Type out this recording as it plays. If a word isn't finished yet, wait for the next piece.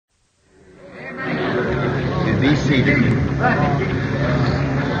seated.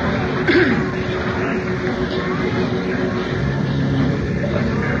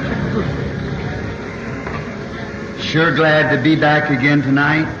 Sure glad to be back again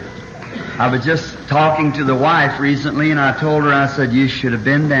tonight. I was just talking to the wife recently, and I told her, I said, you should have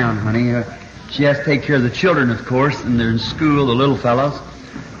been down, honey. She has to take care of the children, of course, and they're in school, the little fellows.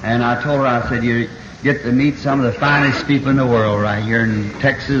 And I told her, I said, you get to meet some of the finest people in the world right here in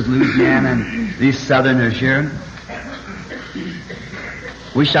Texas, Louisiana, and these southerners here.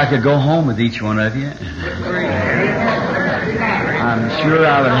 Wish I could go home with each one of you. I'm sure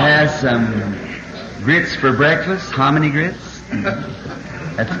I would have some grits for breakfast. How many grits?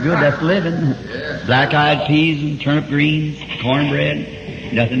 That's good. That's living. Black-eyed peas and turnip greens,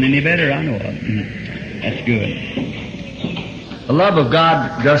 cornbread. Nothing any better I know of. That's good. The love of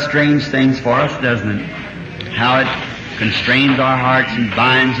God does strange things for us, doesn't it? How it constrains our hearts and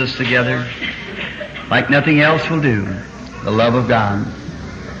binds us together like nothing else will do. The love of God.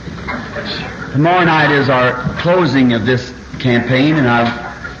 Tomorrow night is our closing of this campaign, and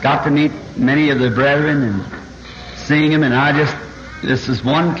I've got to meet many of the brethren and seeing them, and this is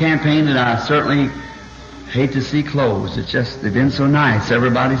one campaign that I certainly hate to see closed. It's just, they've been so nice.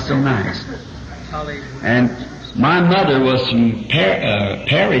 Everybody's so nice. And my mother was from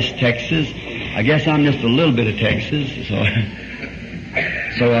Paris, Texas. I guess I'm just a little bit of Texas,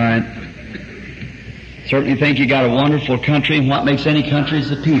 so I certainly think you got a wonderful country, and what makes any country is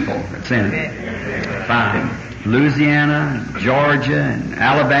the people that's in it. Fine. Louisiana, and Georgia, and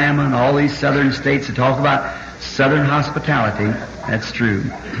Alabama, and all these southern states that talk about southern hospitality. That's true.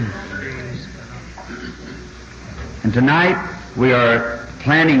 And tonight we are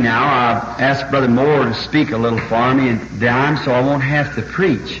planning now. I've asked Brother Moore to speak a little for me and dime, so I won't have to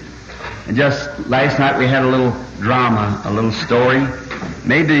preach. And just last night we had a little drama, a little story.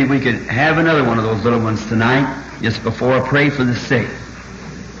 Maybe we could have another one of those little ones tonight, just before I pray for the sick.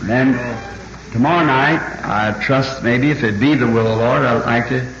 And then tomorrow night, I trust maybe if it be the will of the Lord, I'd like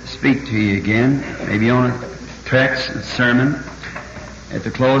to speak to you again, maybe on a text, a sermon, at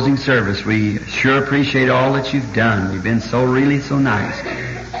the closing service. We sure appreciate all that you've done. You've been so nice.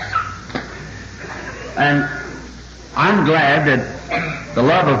 And I'm glad that the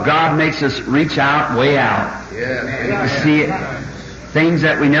love of God makes us reach out, way out, to see things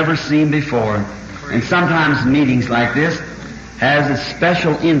that we never seen before. And sometimes meetings like this has a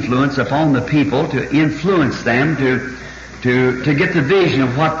special influence upon the people to influence them to get the vision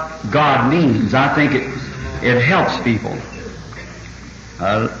of what God means. I think it helps people.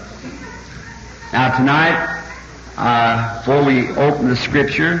 Now tonight, before we open the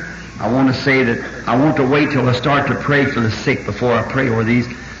Scripture, I want to say that I want to wait till I start to pray for the sick before I pray over these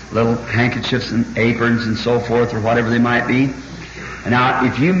little handkerchiefs and aprons and so forth, or whatever they might be. And now,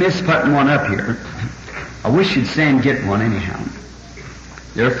 if you miss putting one up here, I wish you'd say and get one anyhow.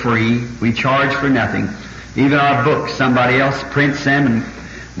 They're free. We charge for nothing. Even our books, somebody else prints them, and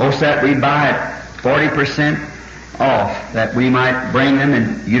most of that we buy at 40% off, that we might bring them,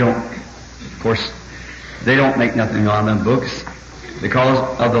 and you don't, of course, they don't make nothing on them books because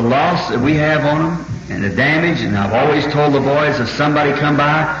of the loss that we have on them and the damage. And I've always told the boys, if somebody come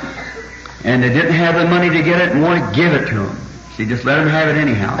by and they didn't have the money to get it and want to give it to them, see, just let them have it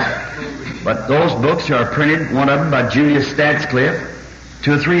anyhow. But those books are printed, one of them by Julius Stadscliffe,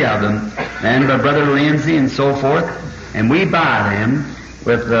 2 or 3 of them, and by Brother Lindsay and so forth, and we buy them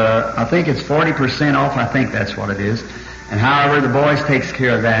with, I think it's 40% off, I think that's what it is. And however, the boys takes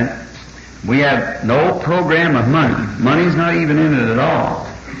care of that. We have no program of money. Money's not even in it at all.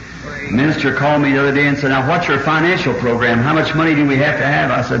 The minister called me the other day and said, now what's your financial program? How much money do we have to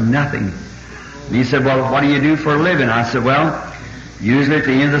have? I said, nothing. And he said, well, what do you do for a living? I said, well, usually at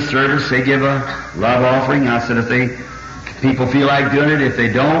the end of the service they give a love offering. I said, if people feel like doing it, if they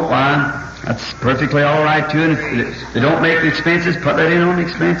don't, why, that's perfectly all right too. And if they don't make the expenses, put that in on the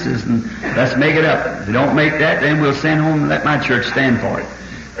expenses and let's make it up. If they don't make that, then we'll send home and let my church stand for it.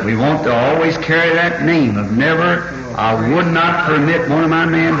 We want to always carry that name of never, I would not permit one of my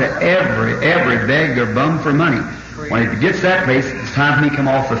men to ever beg or bum for money. When it gets that place, it's time for me to come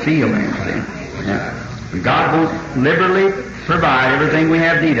off the field. Yeah. God will liberally provide everything we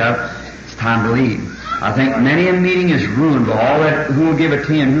have need of. It's time to leave. I think many a meeting is ruined by all that, who will give a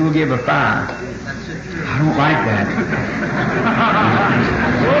 10, who will give a 5. I don't like that.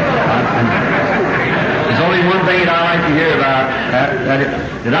 There's only one thing that I like to hear about.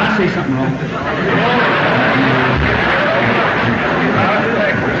 Did I say something wrong?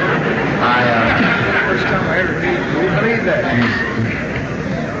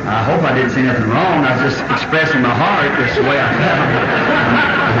 I hope I didn't say nothing wrong. I was just expressing my heart this way I felt.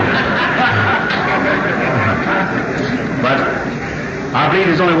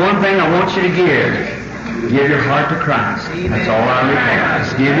 believe there's only one thing I want you to give. Give your heart to Christ. That's all I require.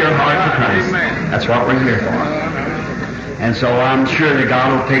 Just give your heart to Christ. That's what we're here for. And so I'm sure that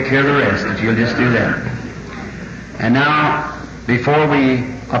God will take care of the rest if you'll just do that. And now, before we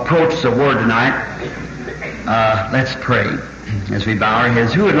approach the Word tonight, let's pray as we bow our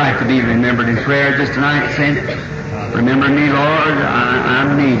heads. Who would like to be remembered in prayer just tonight, saying, remember me, Lord,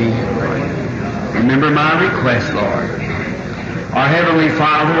 I'm needy. Remember my request, Lord. Our Heavenly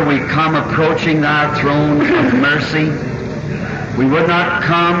Father, we come approaching Thy throne of mercy. We would not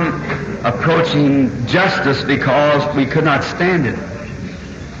come approaching justice because we could not stand it.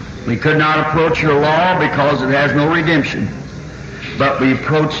 We could not approach Your law because it has no redemption. But we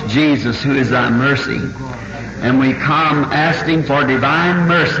approach Jesus, who is Thy mercy. And we come asking for divine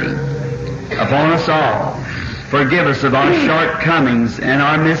mercy upon us all. Forgive us of our shortcomings and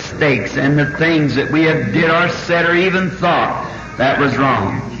our mistakes and the things that we have did or said or even thought that was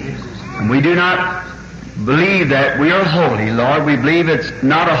wrong. And we do not believe that we are holy, Lord. We believe it's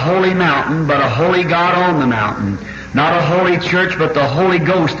not a holy mountain, but a holy God on the mountain. Not a holy church, but the Holy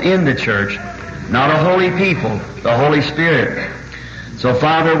Ghost in the church. Not a holy people, the Holy Spirit. So,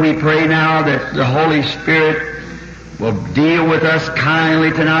 Father, we pray now that the Holy Spirit will deal with us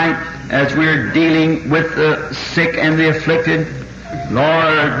kindly tonight as we're dealing with the sick and the afflicted.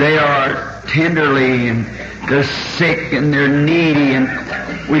 Lord, they are tenderly and they're sick and they're needy and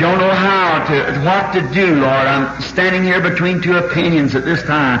we don't know what to do, Lord. I'm standing here between two opinions at this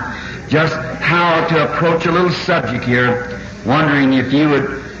time, just how to approach a little subject here, wondering if You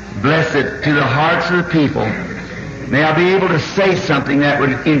would bless it to the hearts of the people. May I be able to say something that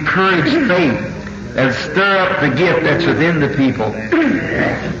would encourage faith, that would stir up the gift that's within the people,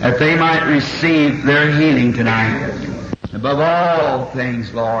 that they might receive their healing tonight. Above all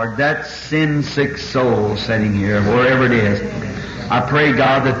things, Lord, that sin-sick soul sitting here, wherever it is, I pray,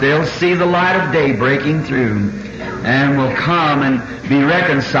 God, that they'll see the light of day breaking through and will come and be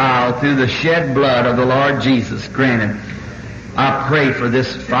reconciled through the shed blood of the Lord Jesus. Granted, I pray for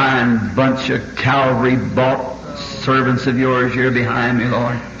this fine bunch of Calvary-bought servants of Yours here behind me,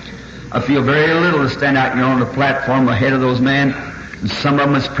 Lord. I feel very little to stand out here on the platform ahead of those men. And some of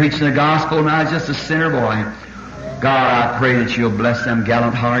them is preaching the gospel, and I was just a sinner boy. God, I pray that You'll bless them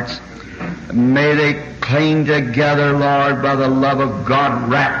gallant hearts. May they cling together, Lord, by the love of God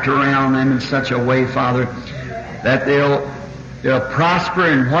wrapped around them in such a way, Father, that they'll prosper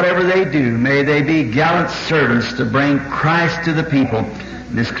in whatever they do. May they be gallant servants to bring Christ to the people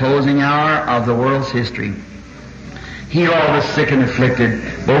in this closing hour of the world's history. Heal all the sick and afflicted,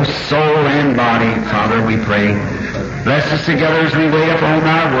 both soul and body, Father, we pray. Bless us together as we wait upon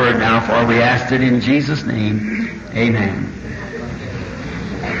Thy word now, for we ask it in Jesus' name. Amen.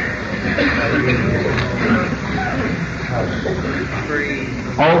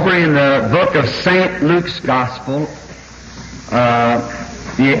 Over in the book of St. Luke's Gospel,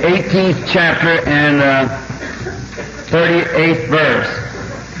 the 18th chapter and 38th verse.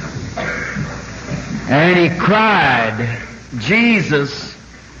 And he cried, Jesus,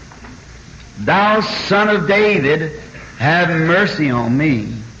 Thou Son of David, have mercy on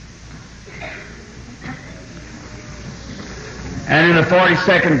me. And in the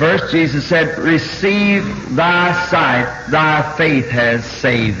 42nd verse, Jesus said, Receive thy sight, thy faith has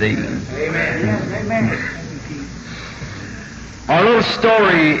saved thee. Amen. Amen. Our little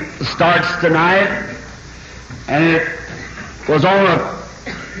story starts tonight, and it was on a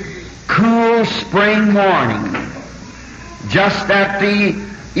cool spring morning, just at the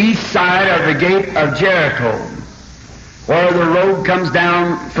east side of the gate of Jericho, where the road comes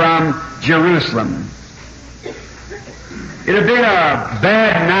down from Jerusalem. It had been a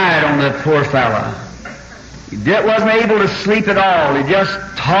bad night on the poor fella. He wasn't able to sleep at all. He just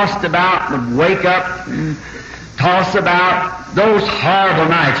tossed about and would wake up and toss about. Those horrible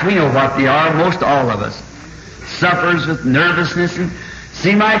nights, we know what they are, most all of us. Suffers with nervousness and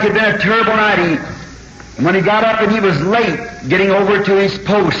seemed like it had been a terrible night. When he got up and he was late getting over to his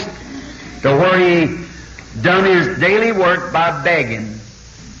post, to where he done his daily work by begging.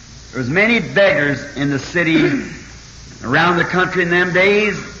 There was many beggars in the city around the country in them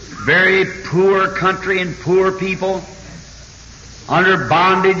days, very poor country and poor people, under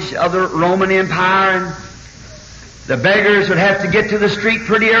bondage of the Roman Empire, and the beggars would have to get to the street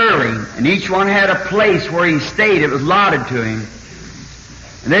pretty early, and each one had a place where he stayed. It was allotted to him.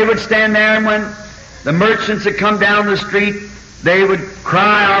 And they would stand there, and when the merchants had come down the street, they would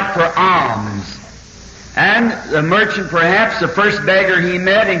cry out for alms. And the merchant, perhaps the first beggar he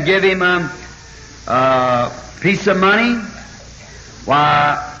met, and give him a piece of money,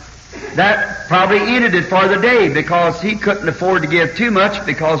 why, that probably ended it for the day, because he couldn't afford to give too much,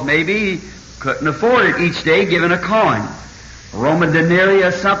 because maybe he couldn't afford it each day giving a coin. A Roman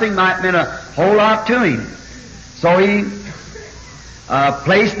denarius or something might mean a whole lot to him. So he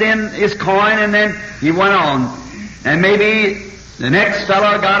placed in his coin, and then he went on. And maybe the next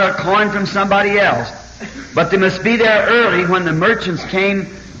fellow got a coin from somebody else. But they must be there early when the merchants came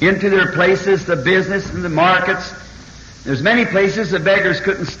into their places, the business and the markets. There's many places the beggars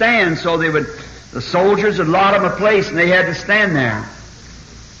couldn't stand, so the soldiers would allot them a place, and they had to stand there.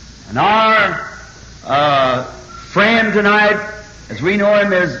 And our friend tonight, as we know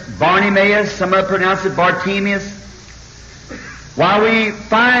him as Bartimaeus, some of pronounce it Bartimaeus, while we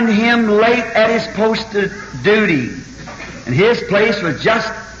find him late at his post of duty, and his place was just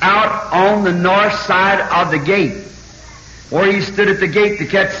out on the north side of the gate, where he stood at the gate to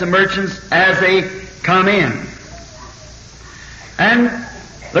catch the merchants as they come in. And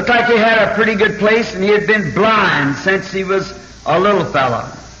looked like he had a pretty good place, and he had been blind since he was a little fellow.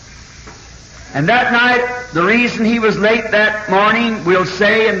 And that night, the reason he was late that morning, we'll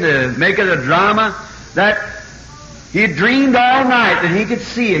say in the make of the drama, that he had dreamed all night that he could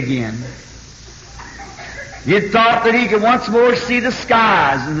see again. He had thought that he could once more see the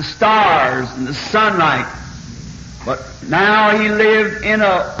skies and the stars and the sunlight. But now he lived in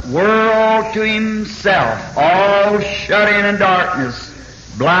a world to himself, all shut in darkness,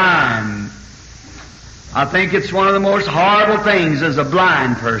 blind. I think it's one of the most horrible things as a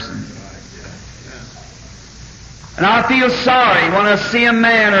blind person. And I feel sorry when I see a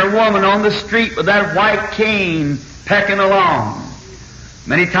man or woman on the street with that white cane pecking along.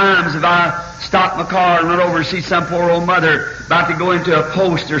 Many times have I stopped my car and run over to see some poor old mother about to go into a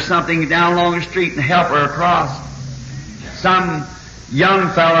post or something down along the street and help her across. Some young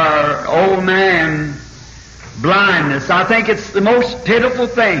fella or old man, blindness. I think it's the most pitiful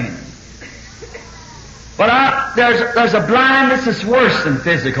thing. But there's a blindness that's worse than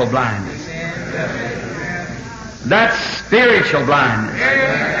physical blindness. That's spiritual blindness.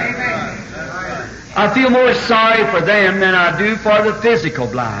 I feel more sorry for them than I do for the physical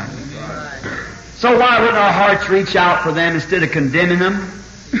blind. So why wouldn't our hearts reach out for them instead of condemning them?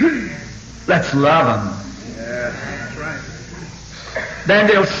 Let's love them. Then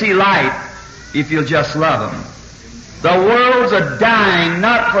they'll see light if you'll just love them. The world's a-dying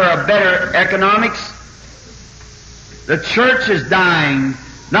not for a better economics. The church is dying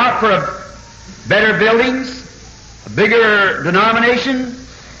not for better buildings, a bigger denomination,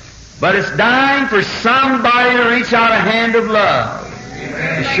 but it's dying for somebody to reach out a hand of love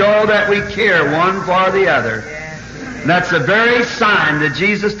to show that we care one for the other. And that's the very sign that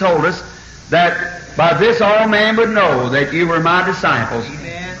Jesus told us that by this all men would know that you were my disciples,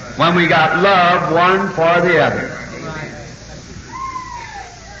 when we got love one for the other.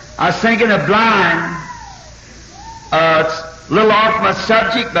 I was thinking of blind. It's a little off my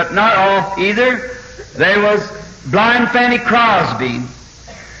subject, but not off either. There was blind Fanny Crosby.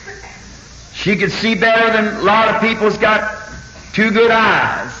 She could see better than a lot of people's got two good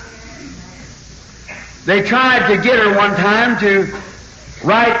eyes. They tried to get her one time to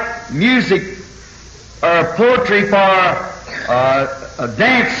write music or poetry for a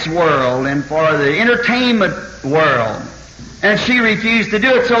dance world and for the entertainment world. And she refused to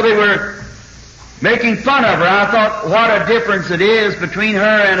do it, so they were making fun of her. I thought, what a difference it is between her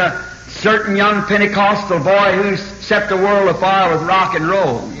and a certain young Pentecostal boy who's set the world afire with rock and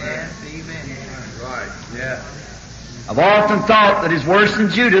roll. Yes, amen. Right, yeah. I've often thought that he's worse than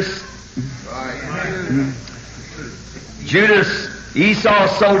Judas. Right. Judas, Esau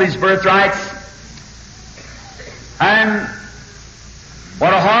sold his birthrights. And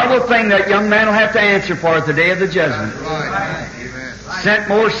what a horrible thing that young man will have to answer for at the day of the judgment. That's right. Amen. Sent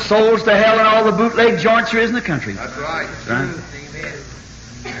more souls to hell than all the bootleg joints there is in the country. That's right. That's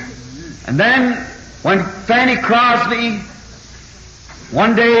right. And then when Fanny Crosby,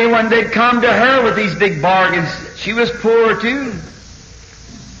 one day when they'd come to her with these big bargains, she was poor too.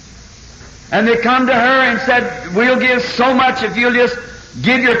 And they come to her and said, we'll give so much if you'll just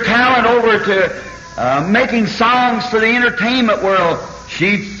give your talent over to making songs for the entertainment world.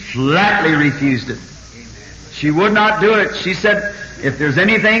 She flatly refused it. She would not do it. She said, if there's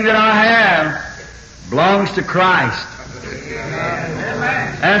anything that I have, belongs to Christ.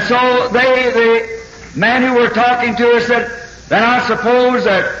 And so the man who were talking to her said, then I suppose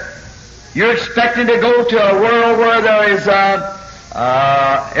that you're expecting to go to a world where there is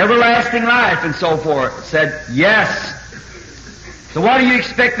everlasting life and so forth. Said, yes. So what do you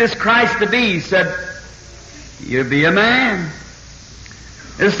expect this Christ to be? He said, you'll be a man.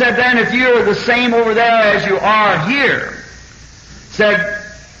 It said then, if you're the same over there as you are here, said,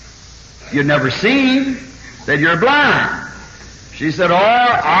 you'd never seen him. Said, you're blind. She said, oh,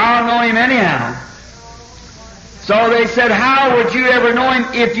 I'll know him anyhow. So they said, how would you ever know him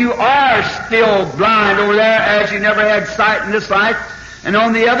if you are still blind over there, as you never had sight in this life? And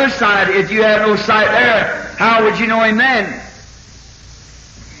on the other side, if you had no sight there, how would you know him then?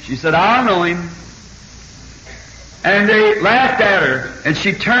 She said, I'll know him. And they laughed at her, and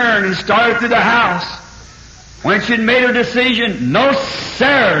she turned and started through the house. When she'd made her decision, no,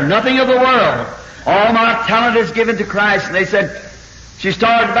 sir, nothing of the world. All my talent is given to Christ. And they said, she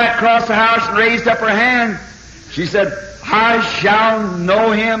started back across the house and raised up her hand. She said, I shall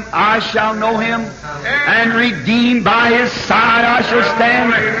know him, I shall know him, and redeemed by his side I shall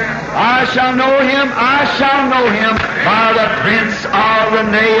stand. I shall know him, I shall know him, by the prints of the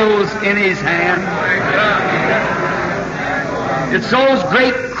nails in his hand. It's those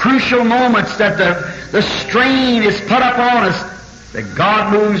great crucial moments that the strain is put upon us, that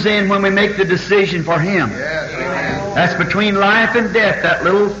God moves in when we make the decision for him. That's between life and death, that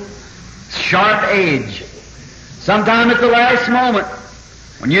little sharp edge. Sometime at the last moment,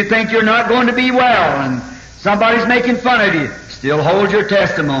 when you think you're not going to be well and somebody's making fun of you, still hold your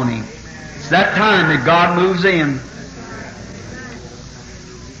testimony. It's that time that God moves in.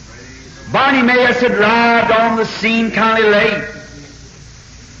 Bartimaeus had arrived on the scene kind of late.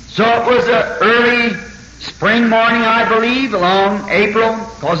 So it was an early spring morning, I believe, along April,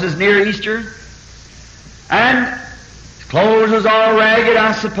 because it's near Easter. And his clothes was all ragged,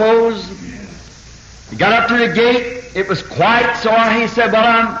 I suppose. He got up to the gate. It was quiet, so he said, well,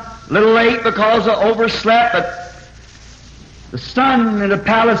 I'm a little late because I overslept, but the sun in the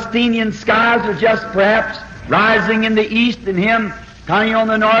Palestinian skies was just perhaps rising in the east, and him kind of on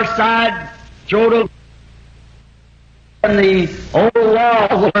the north side showed a... And the old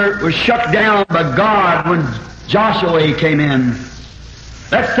wall was shut down by God when Joshua came in.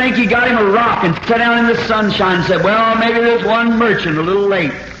 Let's think he got him a rock and sat down in the sunshine and said, well, maybe there's one merchant a little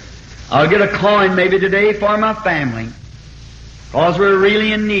late. I'll get a coin maybe today for my family, because we're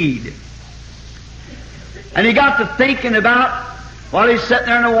really in need. And he got to thinking about, while he's sitting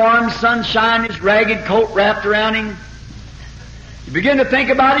there in the warm sunshine, his ragged coat wrapped around him, he began to think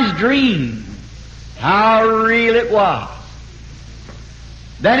about his dream, how real it was.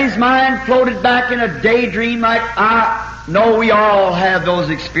 Then his mind floated back in a daydream, like I know we all have those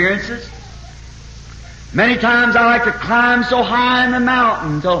experiences. Many times I like to climb so high in the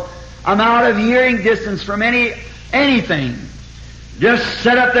mountain till I'm out of hearing distance from anything. Just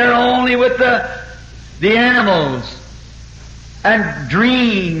sit up there only with the animals and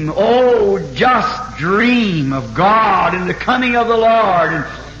dream, just dream of God and the coming of the Lord, and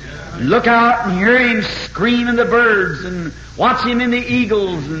look out and hear him screaming the birds and watch him in the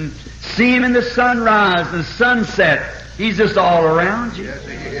eagles and see him in the sunrise and the sunset. He's just all around you.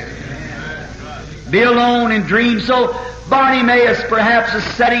 Be alone and dream. So Bartimaeus perhaps is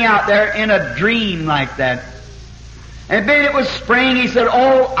setting out there in a dream like that. And then it was spring. He said,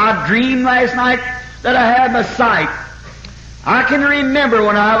 oh, I dreamed last night that I had my sight. I can remember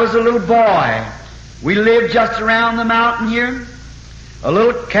when I was a little boy. We lived just around the mountain here. A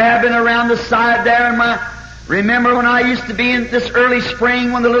little cabin around the side there. And remember when I used to be in this early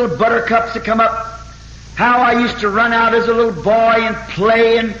spring when the little buttercups had come up, how I used to run out as a little boy and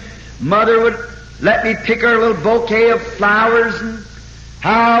play, and Mother would let me pick her a little bouquet of flowers, and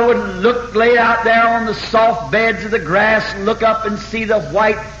how I would lay out there on the soft beds of the grass and look up and see the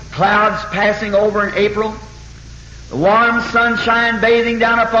white clouds passing over in April, the warm sunshine bathing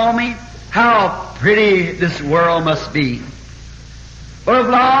down upon me. How pretty this world must be. But I've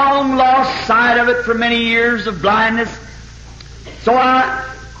long lost sight of it for many years of blindness. So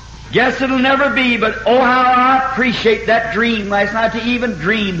I guess it'll never be, but oh, how I appreciate that dream last night, to even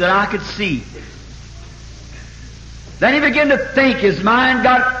dream that I could see. Then he began to think, his mind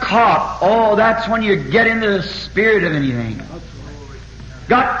got caught. Oh, that's when you get into the spirit of anything.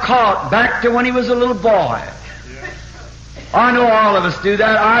 Got caught back to when he was a little boy. I know all of us do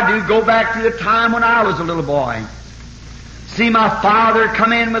that. I do go back to the time when I was a little boy. See my father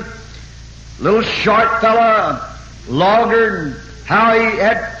come in with a little short fella, a logger, and how he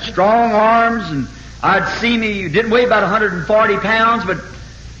had strong arms, and I'd see me, he didn't weigh about 140 pounds, but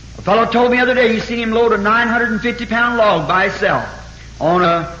a fellow told me the other day he seen him load a 950-pound log by himself on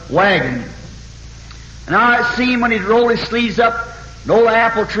a wagon. And I see him when he'd roll his sleeves up, an old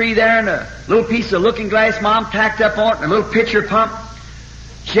apple tree there, and a little piece of looking glass Mom tacked up on it, and a little pitcher pump.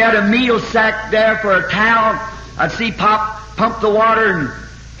 She had a meal sack there for a towel. I'd see Pop pump the water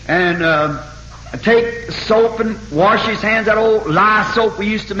and take soap and wash his hands, that old lye soap we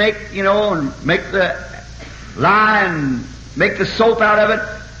used to make, and make the lye and make the soap out of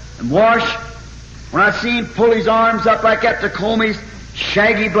it. and wash. When I see him pull his arms up like that to comb his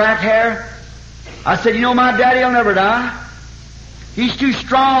shaggy black hair, I said, you know, my daddy will never die. He's too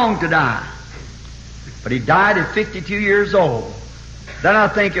strong to die. But he died at 52 years old. Then I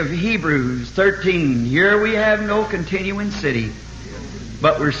think of Hebrews 13. Here we have no continuing city,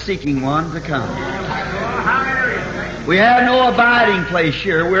 but we're seeking one to come. We have no abiding place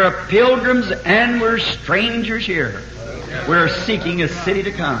here. We're pilgrims and we're strangers here. We're seeking a city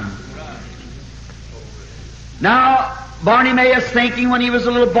to come. Now, Bartimaeus thinking when he was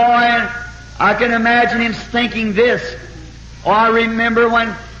a little boy, and I can imagine him thinking this. Oh, I remember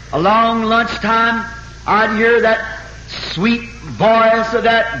when along lunchtime I'd hear that sweet voice of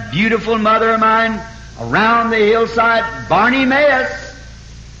that beautiful mother of mine around the hillside, Bartimaeus,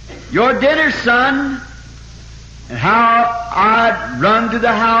 your dinner, son. And how I'd run to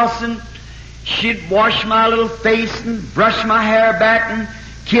the house and she'd wash my little face and brush my hair back and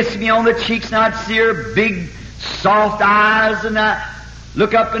kiss me on the cheeks, and I'd see her big soft eyes, and I'd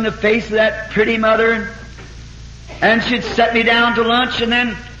look up in the face of that pretty mother, and she'd set me down to lunch, and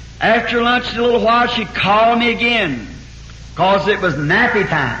then after lunch in a little while she'd call me again, 'cause it was nappy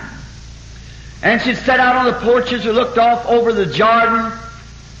time. And she'd sit out on the porches or looked off over the garden,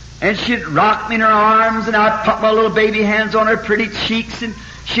 and she'd rock me in her arms, and I'd put my little baby hands on her pretty cheeks, and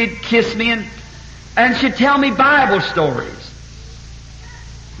she'd kiss me, and she'd tell me Bible stories.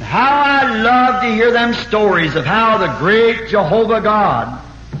 How I love to hear them stories of how the great Jehovah God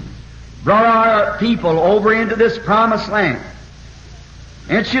brought our people over into this promised land.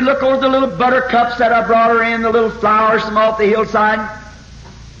 And she'd look over the little buttercups that I brought her in, the little flowers from off the hillside,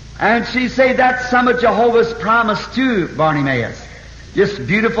 and she'd say, that's some of Jehovah's promise too, Bartimaeus. This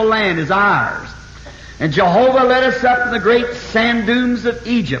beautiful land is ours. And Jehovah led us up in the great sand dunes of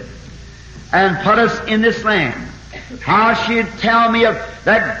Egypt and put us in this land. How she'd tell me of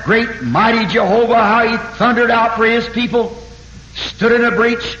that great mighty Jehovah, how he thundered out for his people, stood in a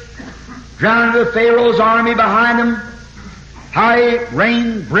breach, drowned the Pharaoh's army behind him, how he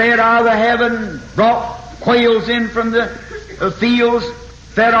rained bread out of the heaven, brought quails in from the fields,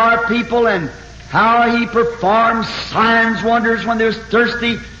 fed our people, and how he performed signs, wonders when they was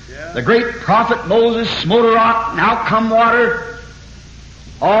thirsty. The great prophet Moses smote a rock, and out come water.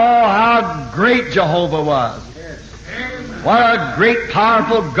 Oh, how great Jehovah was. What a great,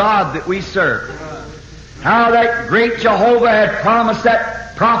 powerful God that we serve. How that great Jehovah had promised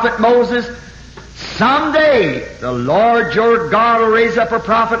that prophet Moses, someday the Lord your God will raise up a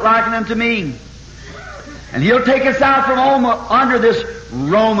prophet like unto me. And he'll take us out from under this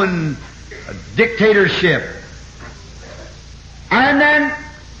Roman dictatorship. And then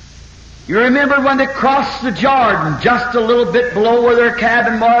you remember when they crossed the Jordan, just a little bit below where their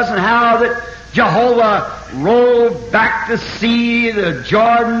cabin was, and how that Jehovah rolled back the sea, the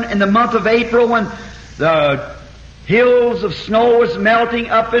Jordan, in the month of April when the hills of snow was melting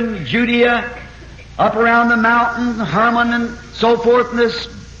up in Judea, up around the mountain, Hermon and so forth, and this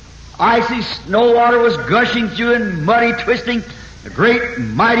icy snow water was gushing through and muddy, twisting. The great,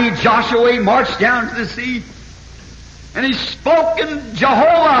 mighty Joshua marched down to the sea, and he spoke, and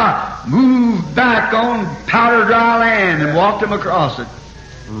Jehovah moved back on powder dry land and walked him across it,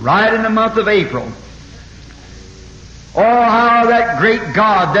 right in the month of April. Oh, how that great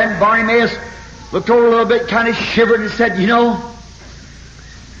God. Then Bartimaeus looked over a little bit, kind of shivered, and said, you know,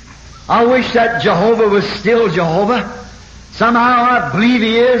 I wish that Jehovah was still Jehovah. Somehow I believe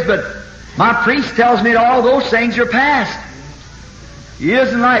he is, but my priest tells me that all those things are past. He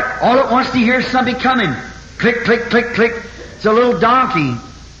isn't like all at once he hears somebody coming. Click, click, click, click. It's a little donkey.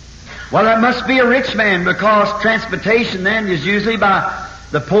 Well, it must be a rich man, because transportation then is usually by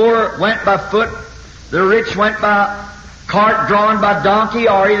the poor went by foot, the rich went by cart drawn by donkey,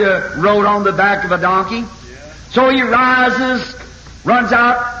 or either rode on the back of a donkey. So he rises, runs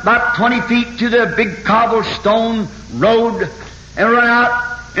out about 20 feet to the big cobblestone road, and run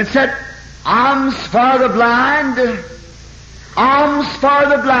out and said, alms for the blind, alms for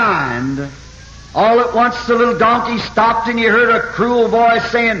the blind. All at once the little donkey stopped, and you heard a cruel voice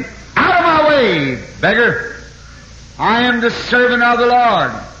saying, out of my way, beggar. I am the servant of the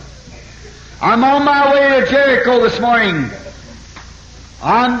Lord. I'm on my way to Jericho this morning.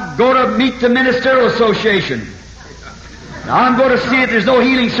 I'm going to meet the Ministerial Association. Now, I'm going to see if there's no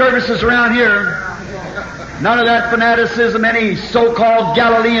healing services around here. None of that fanaticism, any so-called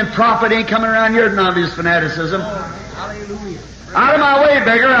Galilean prophet ain't coming around here, none of his fanaticism. Out of my way,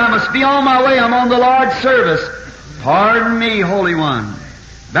 beggar. I must be on my way. I'm on the Lord's service. Pardon me, Holy One.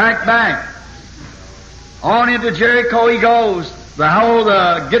 Back, back. On into Jericho he goes.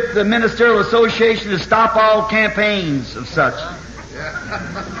 Get the Ministerial Association to stop all campaigns of such.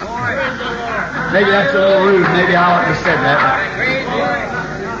 Maybe that's a little rude. Maybe I ought to have said that.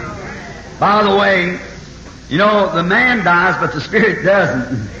 By the way, you know, the man dies, but the spirit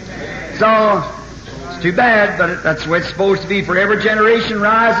doesn't. So, it's too bad, but that's the way it's supposed to be. For every generation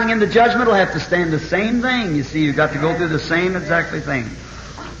rising in the judgment will have to stand the same thing. You see, you've got to go through the same exactly thing.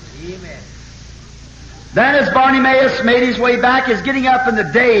 Amen. Then as Bartimaeus made his way back, is getting up in the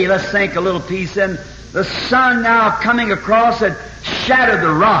day, let's think a little piece, and the sun now coming across had shattered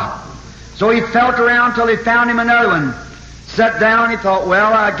the rock. So he felt around till he found him another one. Sat down, he thought,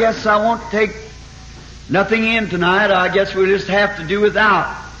 well, I guess I won't take nothing in tonight. I guess we'll just have to do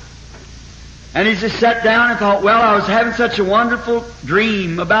without. And he just sat down and thought, well, I was having such a wonderful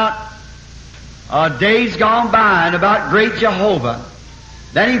dream about days gone by and about great Jehovah.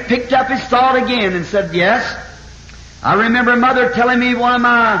 Then he picked up his thought again and said, yes, I remember Mother telling me one of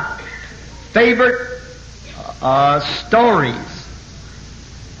my favorite stories.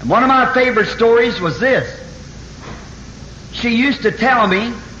 And one of my favorite stories was this. She used to tell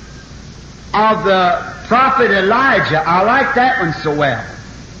me of the prophet Elijah. I liked that one so well.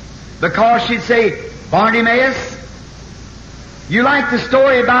 Because she'd say, Bartimaeus, you like the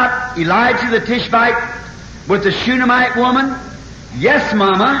story about Elijah the Tishbite with the Shunammite woman? Yes,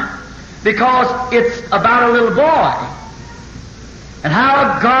 Mama, because it's about a little boy. And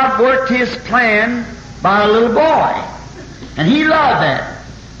how God worked His plan by a little boy. And He loved that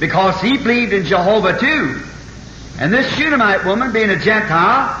because He believed in Jehovah too. And this Shunammite woman, being a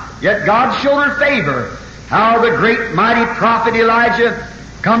Gentile, yet God showed her favor. How the great mighty prophet Elijah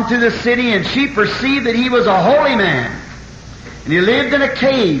come to the city, and she perceived that he was a holy man. And he lived in a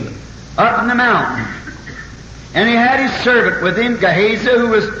cave up in the mountain. And he had his servant with him, Gehazi, who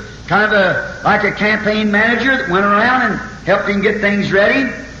was kind of like a campaign manager that went around and helped him get things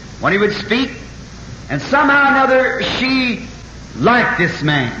ready when he would speak. And somehow or another, she liked this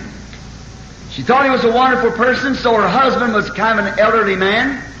man. She thought he was a wonderful person, so her husband was kind of an elderly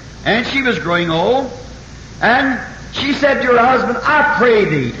man, and she was growing old. And she said to her husband, I pray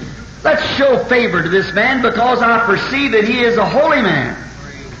thee, let's show favor to this man, because I perceive that he is a holy man.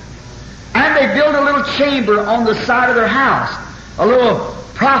 And they built a little chamber on the side of their house, a little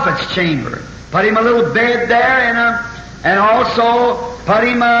prophet's chamber. Put him a little bed there, and also put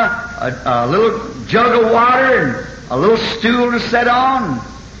him a little jug of water, and a little stool to sit on,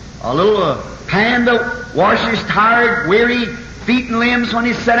 a little pan to wash his tired, weary feet and limbs when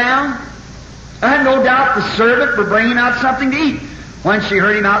he sat down. And no doubt the servant would bring him out something to eat when she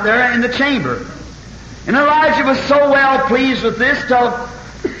heard him out there in the chamber. And Elijah was so well pleased with this till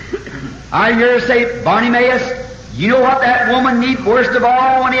I hear her say, Bartimaeus, you know what that woman needs worst of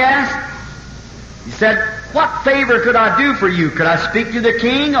all? When he asked, he said, what favor could I do for you? Could I speak to the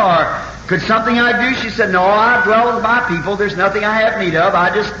king, or could something I do? She said, no, I dwell with my people. There's nothing I have need of.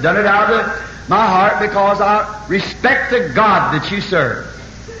 I just done it out of my heart because I respect the God that you serve.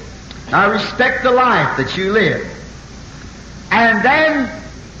 I respect the life that you live. And then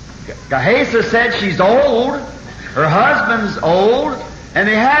Gehazi said she's old, her husband's old, and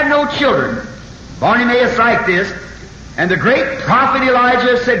they had no children. Bartimaeus liked this. And the great prophet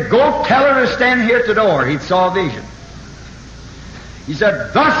Elijah said, go tell her to stand here at the door. He saw a vision. He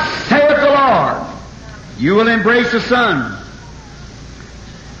said, thus saith the Lord, you will embrace a son.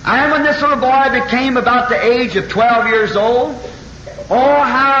 And when this little boy became about the age of 12 years old, oh,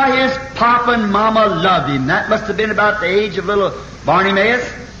 how his papa and mama loved him. That must have been about the age of little Bartimaeus.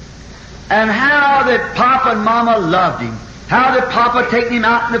 And how that papa and mama loved him. How that papa taken him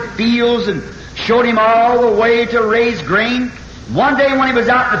out in the fields and showed him all the way to raise grain. One day when he was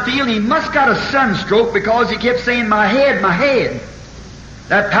out in the field, he must got a sunstroke because he kept saying, my head, my head.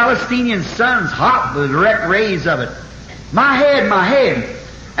 That Palestinian sun's hot with the direct rays of it. My head, my head.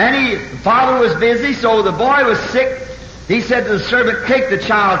 And father was busy, so the boy was sick. He said to the servant, take the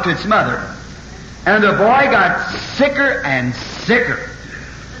child to its mother. And the boy got sicker and sicker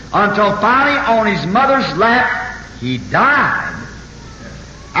until finally on his mother's lap he died.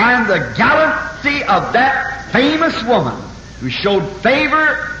 And the gallantry of that famous woman who showed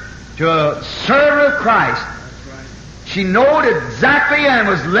favor to a servant of Christ, she knowed exactly and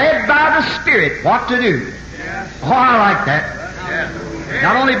was led by the Spirit what to do. Oh, I like that.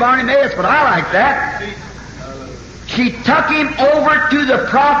 Not only Bartimaeus, but I like that. She took him over to the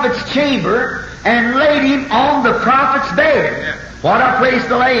prophet's chamber and laid him on the prophet's bed. What a place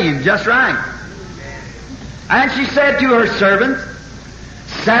to lay him, just right. And she said to her servant,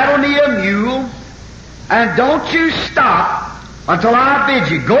 saddle me a mule, and don't you stop until I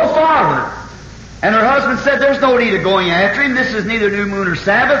bid you. Go forward. And her husband said, there's no need of going after him. This is neither new moon or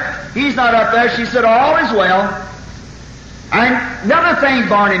Sabbath. He's not up there. She said, all is well. And another thing,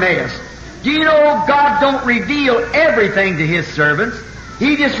 Bartimaeus, do you know God don't reveal everything to His servants?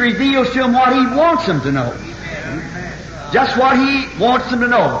 He just reveals to them what He wants them to know. Just what He wants them to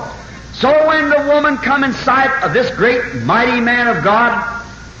know. So when the woman come in sight of this great mighty man of God,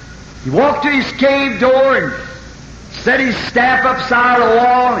 he walked to his cave door and set his staff upside the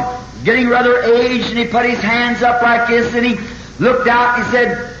wall, and getting rather aged, and he put his hands up like this, and he looked out and he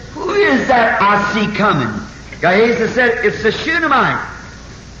said, "Who is that I see coming?" Gehazi said, "It's the Shunammite.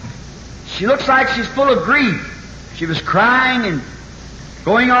 She looks like she's full of grief." She was crying and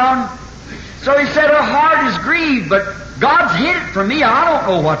going on. So he said, "Her heart is grieved, but God's hid it from me. I don't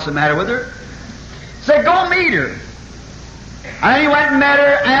know what's the matter with her." He said, "Go meet her." And he went and met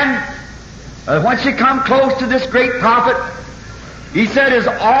her, and when she come close to this great prophet, he said, "Is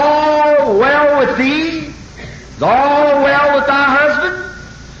all well with thee? Is all well with thy husband?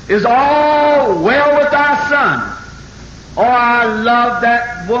 Is all well with thy son?" Oh, I love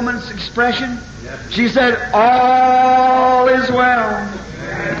that woman's expression. She said, "All is well."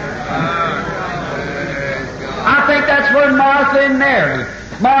 I think that's where Martha and Mary.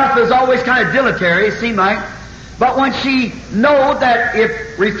 Martha's always kind of dilatory, it seemed like. But when she knowed that, if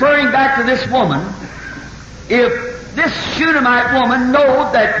referring back to this woman, if this Shunammite woman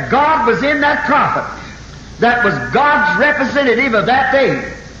knowed that God was in that prophet, that was God's representative of that day,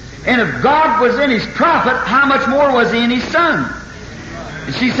 and if God was in His prophet, how much more was He in His son?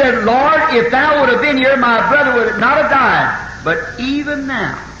 And she said, "Lord, if Thou would have been here, my brother would not have died. But even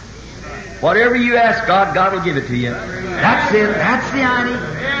now, whatever you ask God, God will give it to you." That's it. That's the idea.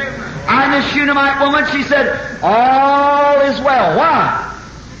 And the Shunammite woman, she said, "All is well." Why?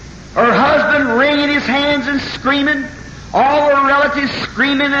 Her husband wringing his hands and screaming, all her relatives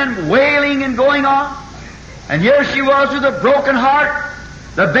screaming and wailing and going on. And here she was with a broken heart,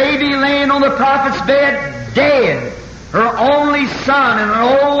 the baby laying on the prophet's bed, dead. Her only son and an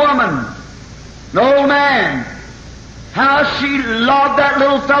old woman, an old man. How she loved that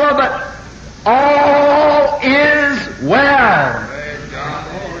little fellow, but all is well.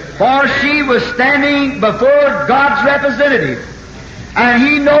 For she was standing before God's representative. And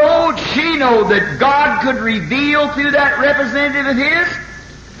he knowed, she knowed that God could reveal through that representative of His,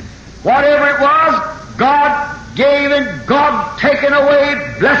 whatever it was, God gave and God taken away.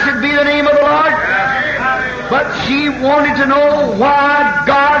 Blessed be the name of the Lord. But she wanted to know why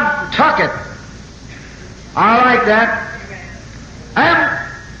God took it. I like that. And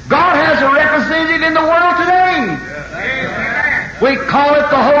God has a representative in the world today. We call it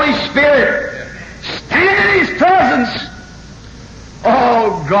the Holy Spirit. Stand in His presence.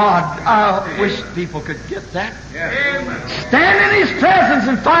 Oh God, I wish people could get that. Stand in His presence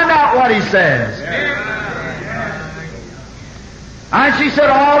and find out what He says. And she said,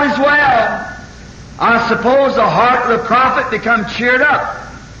 "All is well." I suppose the heart of the prophet become cheered up.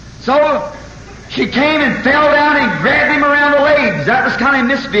 So she came and fell down and grabbed him around the legs. That was kind of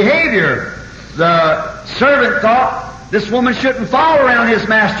misbehavior. The servant thought this woman shouldn't fall around his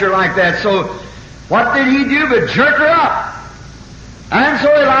master like that. So what did he do but jerk her up? And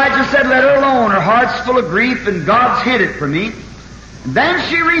so Elijah said, "Let her alone. Her heart's full of grief and God's hid it from me." And then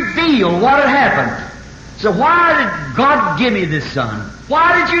she revealed what had happened. So why did God give me this son?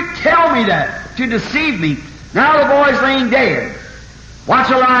 Why did you tell me that? To deceive me. Now the boy's laying dead. Watch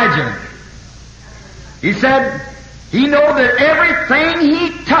Elijah. He said, he knew that everything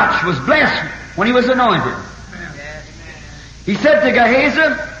he touched was blessed when he was anointed. He said to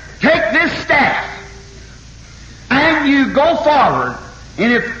Gehazi, "Take this staff, and you go forward,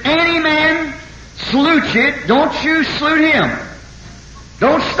 and if any man salutes you, don't you salute him.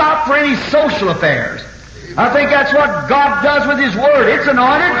 Don't stop for any social affairs." I think that's what God does with His Word. It's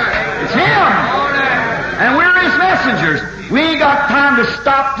anointed. It's Him. And we're His messengers. We ain't got time to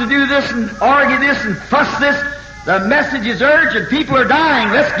stop to do this and argue this and fuss this. The message is urgent. People are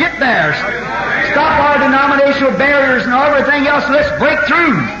dying. Let's get there. Stop our denominational barriers and everything else. Let's break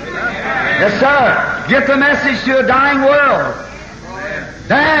through. Yes, sir. Get the message to a dying world.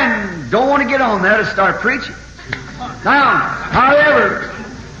 Then, don't want to get on there to start preaching. Now, however,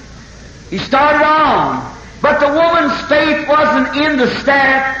 he started on. But the woman's faith wasn't in the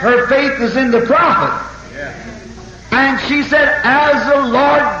staff. Her faith was in the prophet. And she said, "As the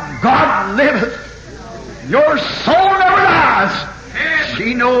Lord God liveth, your soul never dies."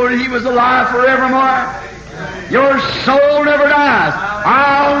 She knew He was alive forevermore. Your soul never dies.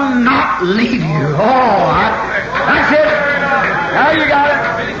 I'll not leave you. Oh, that's it. Now you got it.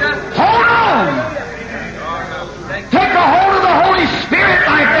 Hold on. Take a hold of the Holy Spirit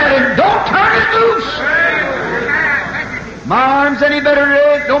like that and don't turn it loose. My arm's any better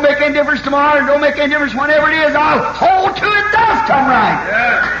today today, don't make any difference tomorrow, don't make any difference whenever it is, I'll hold to it does come right.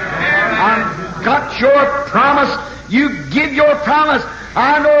 I've got your promise. You give your promise.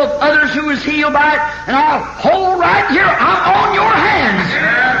 I know of others who was healed by it, and I'll hold right here. I'm on your hands.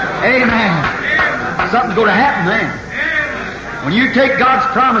 Amen. Something's going to happen then. When you take God's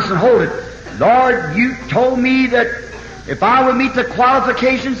promise and hold it, Lord, you told me that if I would meet the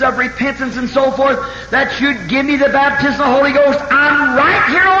qualifications of repentance and so forth, that you'd give me the baptism of the Holy Ghost. I'm right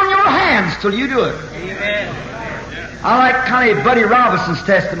here on your hands till you do it. Amen. I like kind of Buddy Robinson's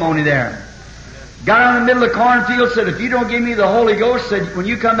testimony there. Got out in the middle of the cornfield, said, if you don't give me the Holy Ghost, said, when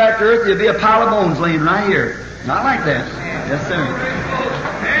you come back to earth, there'll be a pile of bones laying right here. Not like that. Yes, sir.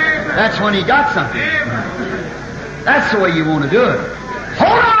 That's when he got something. That's the way you want to do it.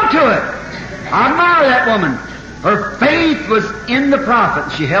 Hold on to it. I admire that woman. Her faith was in the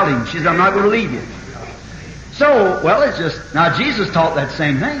prophet. She held him. She said, I'm not going to leave you. So, well, it's just, now Jesus taught that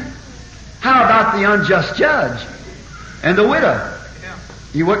same thing. How about the unjust judge and the widow?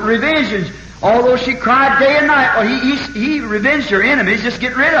 He wouldn't revenge her. Although she cried day and night, well, he revenged her enemies, just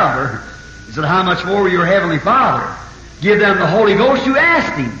get rid of her. He said, how much more will your Heavenly Father give them the Holy Ghost who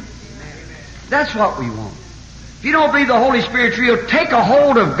asked Him? That's what we want. If you don't believe the Holy Spirit's real, take a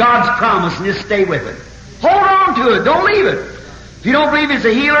hold of God's promise and just stay with it. Hold on to it. Don't leave it. If you don't believe He's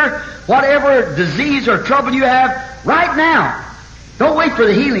a healer, whatever disease or trouble you have, right now, don't wait for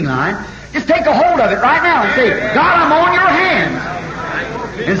the healing line. Just take a hold of it right now and say, God, I'm on your hands.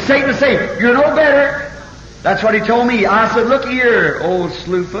 And Satan will say, you're no better. That's what he told me. I said, look here, old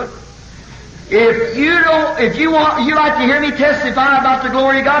slewfoot. If you like to hear me testify about the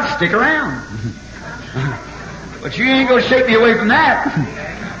glory of God, stick around. But you ain't going to shake me away from that.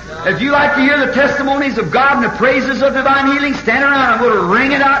 If you like to hear the testimonies of God and the praises of divine healing, stand around. I'm going to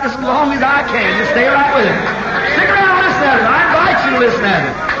ring it out as long as I can. Just stay right with it. Stick around and listen at it. I invite you to listen at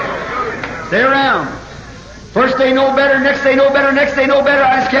it. Stay around. First day no better, next day no better, next day no better.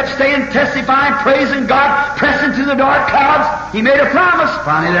 I just kept staying, testifying, praising God, pressing through the dark clouds. He made a promise.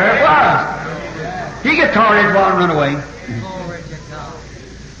 Finally there it was. He got tired while I run away.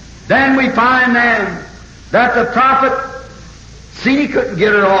 Then we find then that the prophet seen he couldn't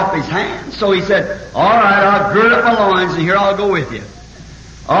get her off his hands. So he said, all right, I'll gird up my loins and here I'll go with you.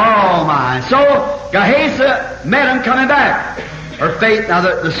 Oh my. So Gehazi met him coming back. Her faith, now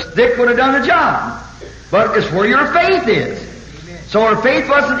the stick would have done the job. But it's where your faith is. So her faith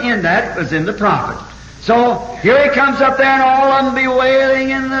wasn't in that, it was in the prophet. So here he comes up there and all of them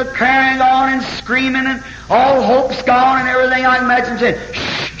bewailing and carrying on and screaming and all hope's gone and everything I can imagine saying,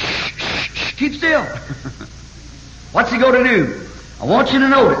 shh, shh, shh, shh, keep still. What's he going to do? I want you to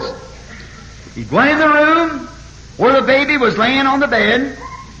notice. He went in the room where the baby was laying on the bed,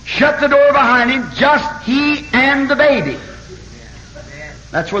 shut the door behind him, just he and the baby.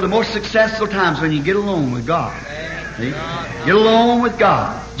 That's where the most successful times when you get alone with God. See? Get alone with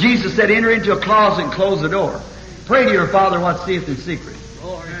God. Jesus said, enter into a closet and close the door. Pray to your Father what seeth in secret.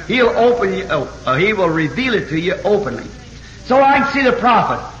 He'll open you, He will reveal it to you openly. So I can see the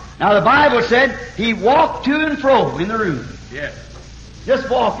prophet. Now the Bible said he walked to and fro in the room. Yes. Just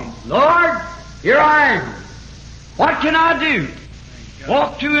walking. Lord, here I am. What can I do?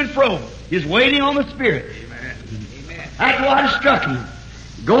 Walk to and fro. He's waiting on the Spirit. Amen. That's what struck him.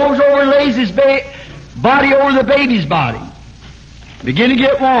 Goes over and lays his body over the baby's body. Begin to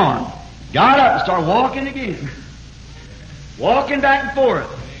get warm. Got up and started walking again. Walking back and forth.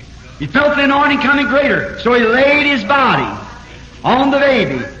 He felt the anointing coming greater. So he laid his body on the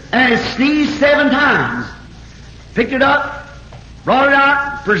baby and he sneezed 7 times. Picked it up, brought it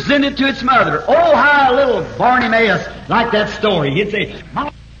out, presented it to its mother. Oh, how little Bartimaeus liked that story. He'd say,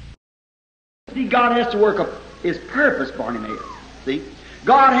 see, God has to work up His purpose, Bartimaeus. See?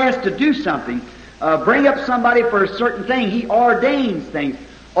 God has to do something, bring up somebody for a certain thing. He ordains things.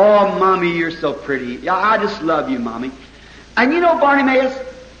 Oh, Mommy, you're so pretty. I just love you, Mommy. And you know, Bartimaeus,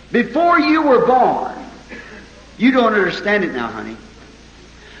 before you were born, you don't understand it now, honey,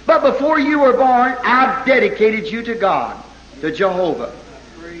 but before you were born, I've dedicated you to God, to Jehovah.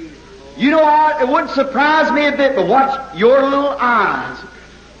 You know, it wouldn't surprise me a bit, but watch, your little eyes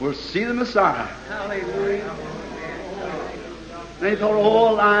will see the Messiah. Hallelujah. And they thought,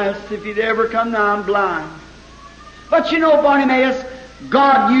 oh, Elias, if he'd ever come now, I'm blind. But you know, Bartimaeus,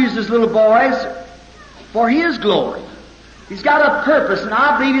 God uses little boys for His glory. He's got a purpose, and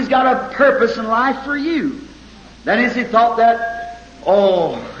I believe He's got a purpose in life for you. That is, he thought that,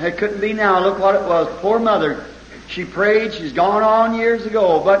 oh, it couldn't be now. Look what it was. Poor mother. She prayed. She's gone on years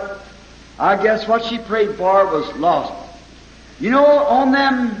ago. But I guess what she prayed for was lost. You know, on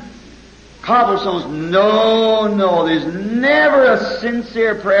them cobblestones. No, there's never a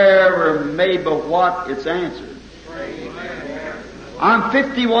sincere prayer ever made but what it's answered. I'm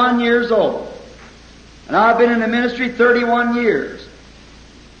 51 years old, and I've been in the ministry 31 years.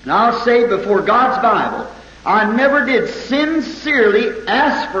 And I'll say before God's Bible, I never did sincerely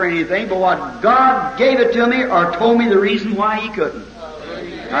ask for anything but what God gave it to me or told me the reason why He couldn't.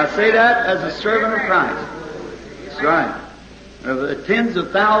 I say that as a servant of Christ. That's right. Of tens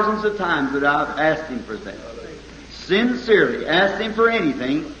of thousands of times that I've asked Him for things. Sincerely asked Him for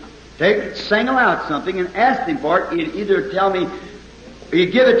anything, single out something and asked Him for it. He'd either tell me,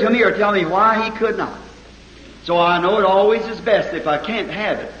 He'd give it to me or tell me why He could not. So I know it always is best if I can't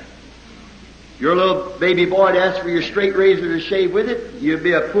have it. Your little baby boy to ask for your straight razor to shave with it, you'd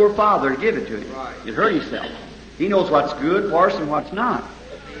be a poor father to give it to him. Right. You'd hurt himself. He knows what's good for us and what's not.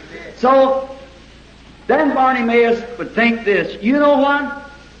 So, then Bartimaeus would think this, you know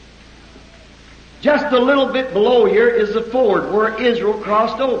what? Just a little bit below here is the ford where Israel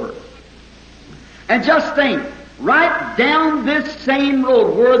crossed over. And just think, right down this same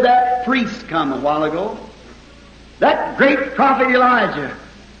road where that priest come a while ago, that great prophet Elijah,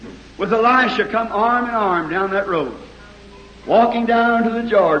 with Elisha come arm in arm down that road, walking down to the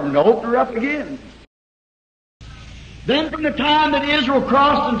Jordan to open her up again. Then from the time that Israel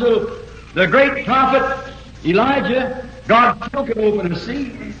crossed into the great prophet Elijah, God still could open the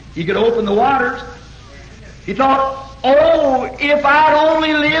sea. He could open the waters. He thought, oh, if I'd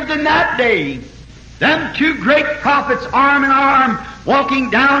only lived in that day, them two great prophets arm in arm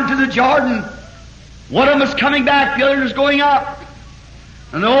walking down to the Jordan. One of them was coming back, the other was going up.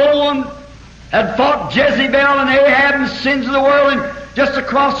 And the old one had fought Jezebel and Ahab and the sins of the world, and just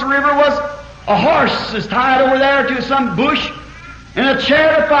across the river was a horse that's tied over there to some bush, and a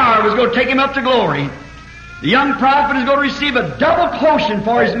chariot of fire was going to take him up to glory. The young prophet is going to receive a double portion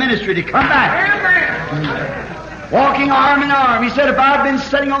for his ministry to come back. Amen. Walking arm in arm. He said, if I'd been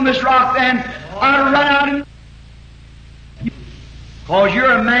sitting on this rock then, I'd have run out and... Because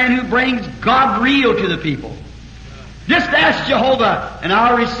you're a man who brings God real to the people. Just ask Jehovah, and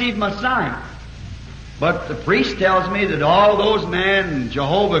I'll receive my sign. But the priest tells me that all those men,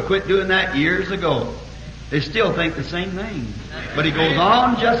 Jehovah quit doing that years ago. They still think the same thing. But he goes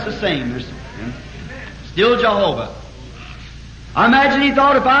on just the same. There's still Jehovah. I imagine he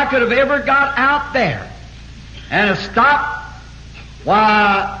thought if I could have ever got out there and have stopped,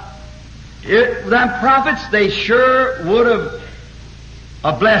 why, them prophets, they sure would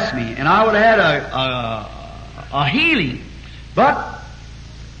have blessed me, and I would have had a healing. But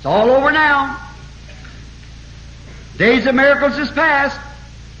it's all over now. Days of miracles is past.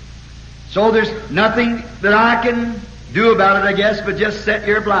 So there's nothing that I can do about it, I guess, but just sit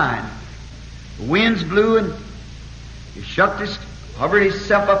here blind. The winds blew and he covered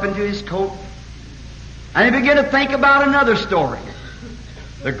himself up into his coat. And he began to think about another story.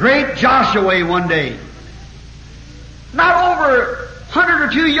 The great Joshua one day, not over 100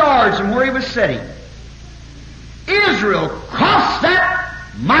 or 2 yards from where he was sitting, Israel crossed that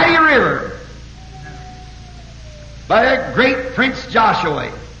mighty river by that great Prince Joshua.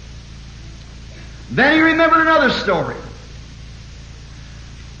 Then he remembered another story.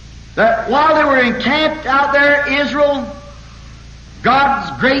 That while they were encamped out there, Israel,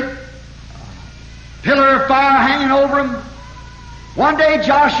 God's great pillar of fire hanging over them. One day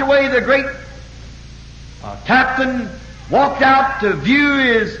Joshua, the great captain, walked out to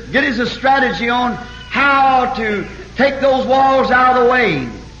get his strategy on how to take those walls out of the way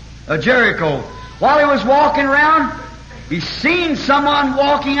of Jericho. While he was walking around, he seen someone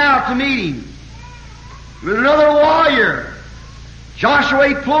walking out to meet him with another warrior.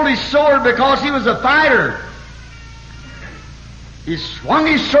 Joshua pulled his sword because he was a fighter. He swung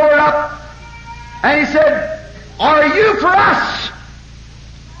his sword up and he said, "Are you for us,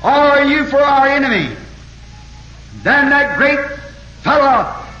 or are you for our enemy?" Then that great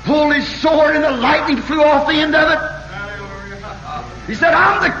fellow pulled his sword and the lightning flew off the end of it. He said,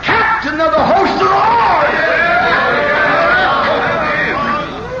 "I'm the captain of the host of the Lord.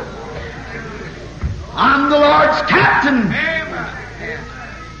 I'm the Lord's captain."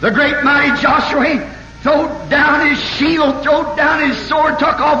 The great mighty Joshua throwed down his shield, throwed down his sword,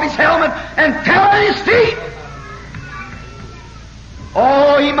 took off his helmet, and fell at his feet.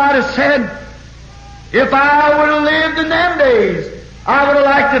 Oh, he might have said, if I would have lived in them days, I would have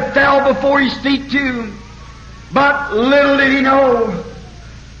liked to fell before his feet too. But little did he know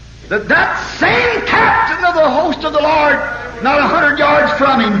that that same captain of the host of the Lord, not 100 yards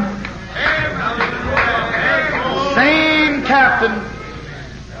from him, same captain,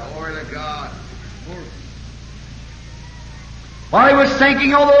 While he was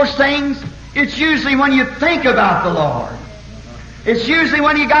thinking all those things, it's usually when you think about the Lord. It's usually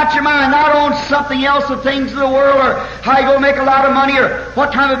when you got your mind not on something else, the things of the world, or how you go make a lot of money, or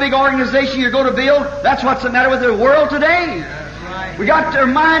what kind of a big organization you're going to build. That's what's the matter with the world today. We got our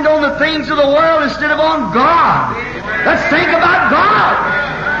mind on the things of the world instead of on God. Let's think about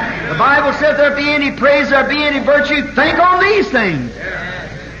God. The Bible says if there be any praise, there be any virtue, think on these things.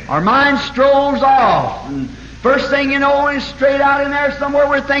 Our mind strolls off. And first thing you know, it's straight out in there somewhere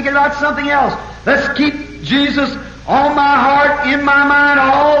we're thinking about something else. Let's keep Jesus on my heart, in my mind,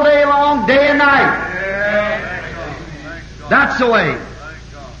 all day long, day and night. That's the way.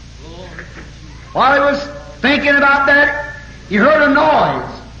 While he was thinking about that, he heard a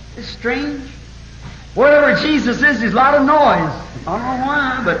noise. It's strange. Wherever Jesus is, there's a lot of noise. I don't know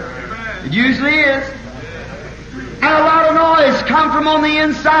why, but it usually is. And a lot of noise come from on the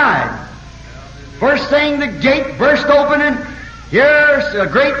inside. First thing, the gate burst open, and here's a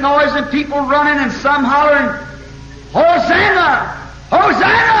great noise and people running and some hollering, Hosanna!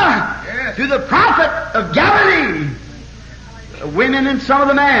 Hosanna! Yes. To the prophet of Galilee! The women and some of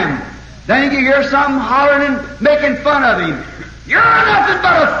the men. Then you hear some hollering and making fun of him. You're nothing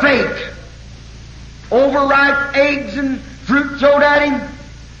but a fake. Overripe eggs and fruit thrown at him.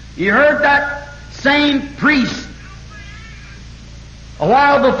 You heard that same priest a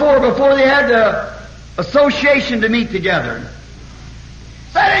while before they had the association to meet together.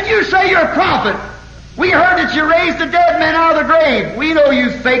 Said, and you say you're a prophet. We heard that you raised the dead man out of the grave. We know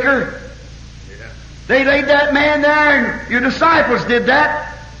you faker. They laid that man there and your disciples did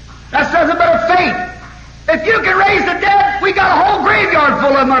that. That's nothing but a fake. If you can raise the dead, we got a whole graveyard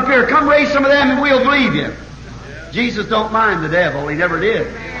full of them up here. Come raise some of them and we'll believe you. Jesus don't mind the devil. He never did.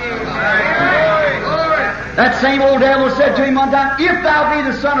 That same old devil said to him one time, if thou be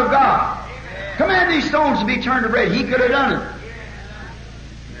the Son of God, command these stones to be turned to bread. He could have done it.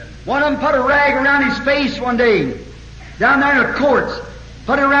 One of them put a rag around his face one day, down there in the courts,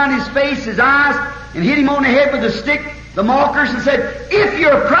 put it around his face, his eyes, and hit him on the head with a stick, the mockers, and said, if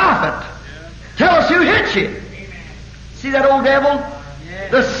you're a prophet, tell us who hit you. See that old devil?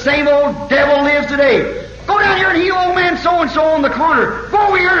 The same old devil lives today. Go down here and heal old man so-and-so on the corner. Go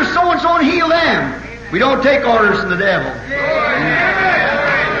over here to so-and-so and heal them. We don't take orders from the devil.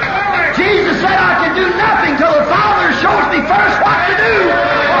 Jesus said, I can do nothing till the Father shows me first what to do,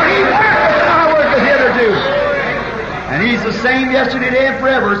 for He worketh and I worketh hitherto. And He's the same yesterday, today, and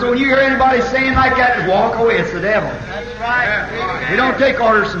forever. So when you hear anybody saying like that, just walk away. It's the devil. That's right. We don't take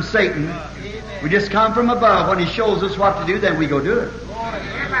orders from Satan. We just come from above. When He shows us what to do, then we go do it.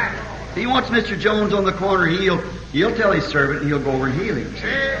 If He wants Mr. Jones on the corner, he'll tell his servant and he'll go over and heal him.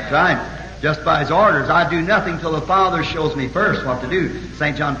 That's right. Just by His orders. I do nothing till the Father shows me first what to do.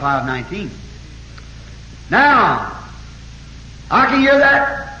 St. John 5:19. Now, I can hear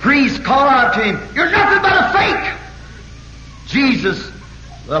that priest call out to him, you're nothing but a fake. Jesus,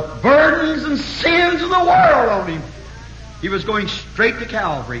 the burdens and sins of the world on him. He was going straight to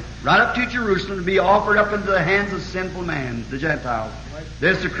Calvary, right up to Jerusalem to be offered up into the hands of sinful man, the Gentiles.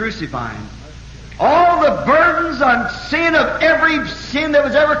 There's the crucifying. All the burdens and sin of every sin that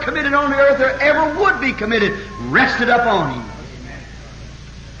was ever committed on the earth or ever would be committed rested up on him.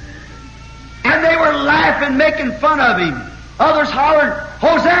 And they were laughing, making fun of him. Others hollered,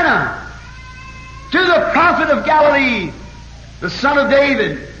 Hosanna to the prophet of Galilee, the son of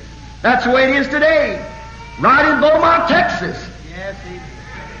David. That's the way it is today. Right in Beaumont, Texas.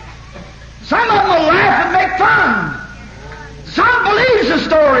 Some of them will laugh and make fun. Some believes the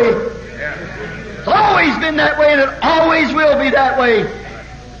story. It's always been that way, and it always will be that way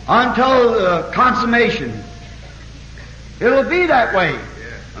until the consummation. It'll be that way.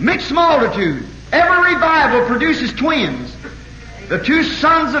 A mixed multitude. Every revival produces twins. The two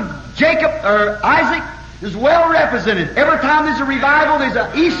sons of Jacob or Isaac is well represented. Every time there's a revival, there's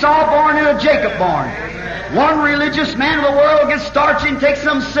an Esau born and a Jacob born. One religious man of the world gets starchy and takes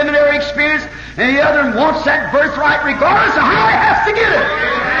some seminary experience, and the other wants that birthright regardless of how he has to get it.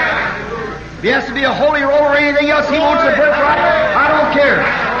 If he has to be a holy roller or anything else, he wants the birthright. I don't care.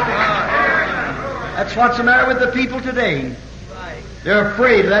 That's what's the matter with the people today. They're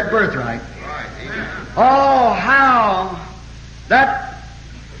afraid of that birthright. Oh, how that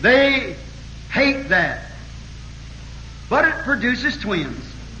they hate that. But it produces twins.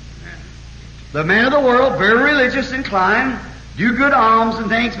 The man of the world, very religious, inclined, do good alms and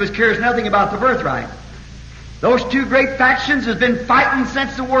things, but cares nothing about the birthright. Those two great factions has been fighting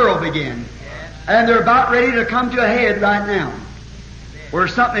since the world began. And they're about ready to come to a head right now. Where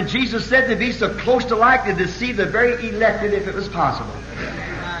something Jesus said to be so close to like to deceive the very elected if it was possible.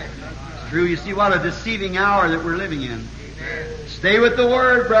 It's true. You see what a deceiving hour that we're living in. Stay with the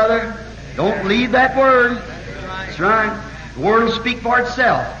Word, brother. Don't leave that Word. That's right. The Word will speak for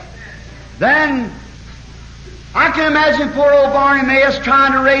itself. Then, I can imagine poor old Bartimaeus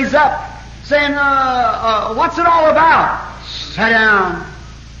trying to raise up, saying, what's it all about? Sit down.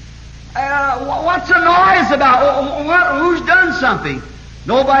 What's the noise about? Who's done something?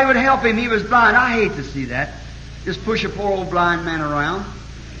 Nobody would help him. He was blind. I hate to see that. Just push a poor old blind man around.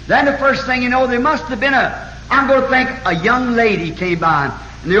 Then the first thing you know, there must have been I'm going to think a young lady came by,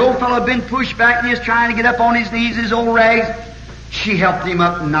 and the old fellow had been pushed back, and he was trying to get up on his knees, his old rags. She helped him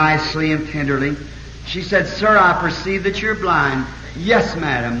up nicely and tenderly. She said, "Sir, I perceive that you're blind." "Yes,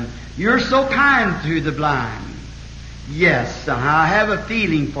 madam. You're so kind to the blind." "Yes, I have a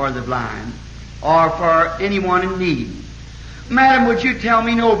feeling for the blind, or for anyone in need." "Madam, would you tell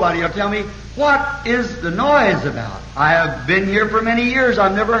me?" Nobody will tell me. "What is the noise about? I have been here for many years.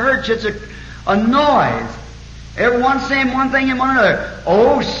 I've never heard such a noise. Everyone saying one thing and one another."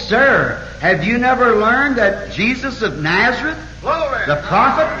 "Oh, sir, have you never learned that Jesus of Nazareth, the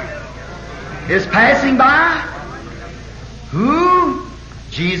prophet, is passing by?" "Who?"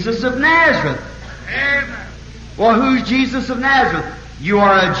 "Jesus of Nazareth." Amen. "Well, who's Jesus of Nazareth?" "You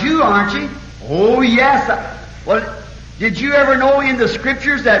are a Jew, aren't you?" "Oh, yes." "Well, did you ever know in the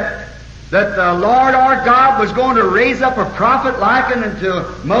Scriptures that the Lord our God was going to raise up a prophet likened unto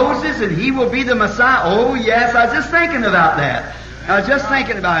Moses, and he will be the Messiah?" "Oh, yes, I was just thinking about that. I was just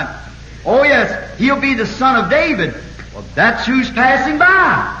thinking about it." "Oh, yes, he'll be the son of David." "Well, that's who's passing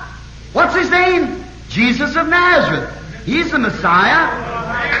by." "What's his name?" "Jesus of Nazareth. He's the Messiah.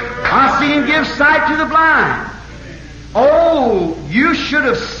 I seen him give sight to the blind." "Oh, you should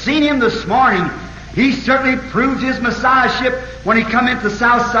have seen him this morning. He certainly proved his Messiahship when he come into the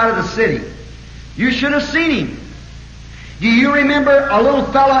south side of the city. You should have seen him." "Do you remember a little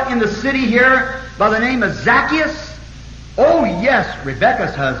fella in the city here by the name of Zacchaeus?" "Oh, yes,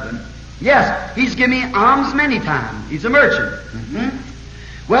 Rebecca's husband. Yes, he's given me alms many times. He's a merchant."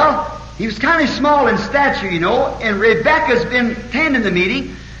 "Well, he was kind of small in stature, you know, and Rebecca's been attending the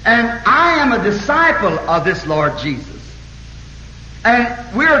meeting, and I am a disciple of this Lord Jesus. And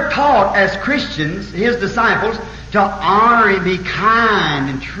we're taught as Christians, His disciples, to honor and be kind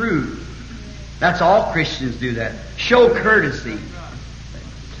and true. That's all Christians do that. Show courtesy.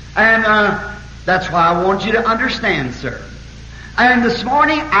 And that's why I want you to understand, sir. And this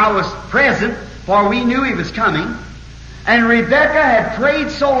morning I was present, for we knew he was coming. And Rebecca had prayed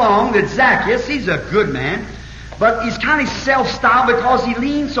so long that Zacchaeus, he's a good man, but he's kind of self-styled because he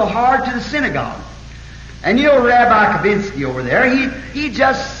leans so hard to the synagogue. And you know Rabbi Kavinsky over there, he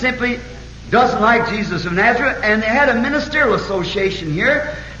just simply doesn't like Jesus of Nazareth, and they had a ministerial association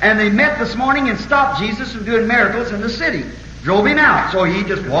here, and they met this morning and stopped Jesus from doing miracles in the city. Drove him out, so he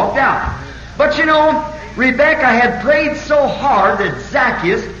just walked out. But you know, Rebecca had prayed so hard that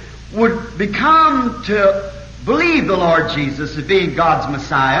Zacchaeus would become to believe the Lord Jesus as being God's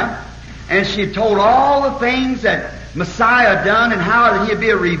Messiah, and she told all the things that Messiah had done and how he'd be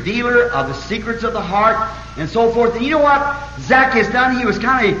a revealer of the secrets of the heart and so forth. And you know what Zacchaeus done? He was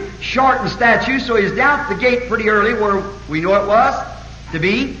kind of short in stature, so he was down at the gate pretty early where we know it was to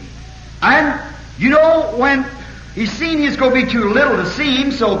be. And you know, when he seen he was going to be too little to see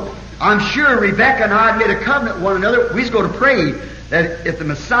him, so I'm sure Rebecca and I had made a covenant with one another. We was going to pray that if the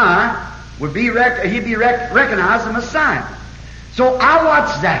Messiah would be recognized the Messiah. So I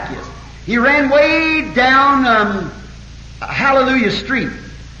watched Zacchaeus. He ran way down Hallelujah Street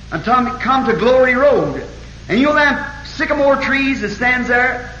until he come to Glory Road. And you know them sycamore trees that stands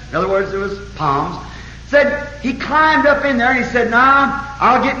there? In other words, there was palms. Said he climbed up in there and he said, "Now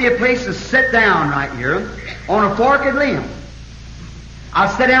I'll get me a place to sit down right here on a forked limb. I'll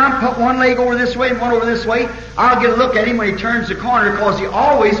sit down, put one leg over this way and one over this way. I'll get a look at him when he turns the corner, because he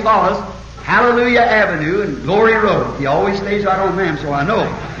always follows Hallelujah Avenue and Glory Road. He always stays right on them, so I know.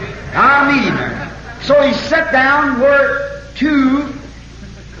 I'll meet him there." So he sat down where two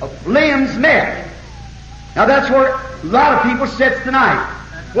limbs met. Now that's where a lot of people sits tonight,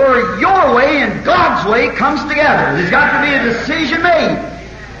 where your way and God's way comes together. There's got to be a decision made.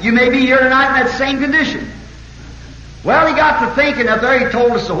 You may be here tonight in that same condition. Well, he got to thinking up there. He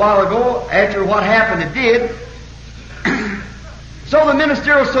told us a while ago, after what happened, it did. So the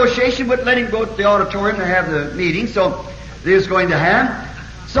Ministerial Association wouldn't let him go to the auditorium to have the meeting, so they was going to have.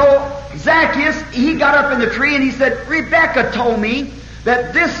 So Zacchaeus, he got up in the tree and he said, "Rebecca told me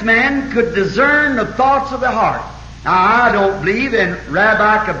that this man could discern the thoughts of the heart." Now, I don't believe, and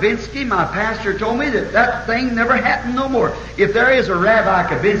Rabbi Kavinsky, my pastor, told me that thing never happened no more. If there is a Rabbi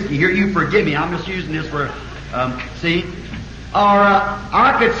Kavinsky here, you forgive me. I'm just using this for, see?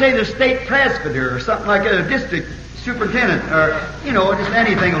 I could say the state presbyter or something like a district superintendent, or, just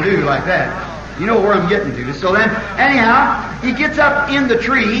anything will do like that. You know where I'm getting to. So then, anyhow, he gets up in the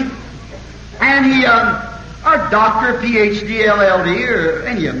tree, and he, a doctor, PhD, LLD, or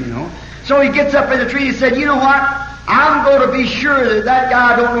any of them, So he gets up in the tree and he said, you know what? I'm going to be sure that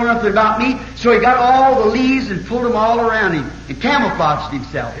guy don't know nothing about me. So he got all the leaves and pulled them all around him and camouflaged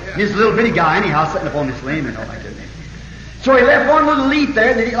himself. He's a little bitty guy anyhow, sitting up on this limb and all like that. So he left one little leaf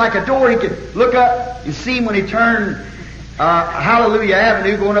there, that like a door, he could look up and see him when he turned Hallelujah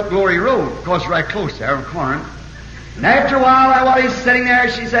Avenue going up Glory Road. Of course, right close there on the corner. And after a while he's sitting there,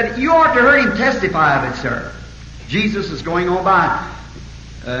 she said, you ought to hear him testify of it, sir. Jesus is going on by.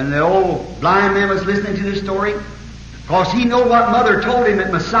 And the old blind man was listening to this story. Because he knew what Mother told him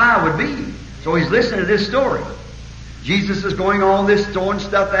that Messiah would be. So he's listening to this story. Jesus is going on this, throwing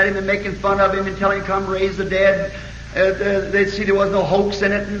stuff at him and making fun of him and telling him, come raise the dead. They'd see there was no hoax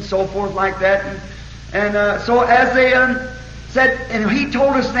in it and so forth like that. So as they said, and he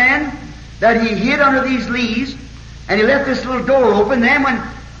told us then that he hid under these leaves and he left this little door open. Then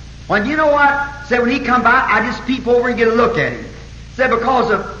when you know what? Said when he come by, I just peep over and get a look at him. Said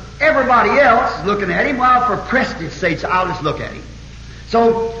because of everybody else looking at him, well, for prestige's sake, I'll just look at him.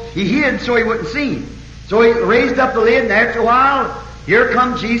 So he hid so he wouldn't see him. So he raised up the lid, and after a while, here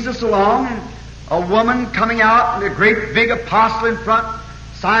come Jesus along, and a woman coming out, and a great big apostle in front,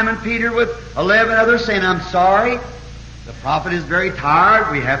 Simon Peter with 11 others saying, I'm sorry, the prophet is very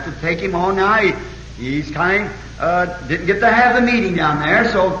tired, we have to take him on now. He's kind of, didn't get to have the meeting down there,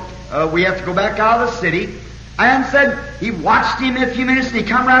 so we have to go back out of the city. And said, he watched him in a few minutes, and he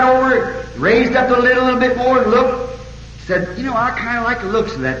come right over, raised up the lid a little bit more and looked. Said, I kind of like the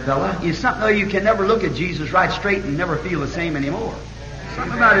looks of that fella. It's something though you can never look at Jesus right straight and never feel the same anymore.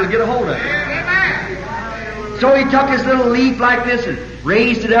 Something about it will get a hold of it. So he took his little leaf like this and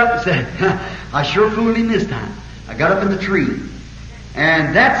raised it up and said, I sure fooled him this time. I got up in the tree.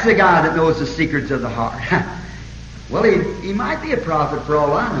 And that's the guy that knows the secrets of the heart. Well, he might be a prophet for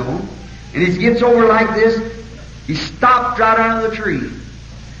all I know. And he gets over like this. He stopped right under the tree.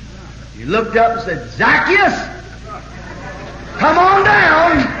 He looked up and said, Zacchaeus, come on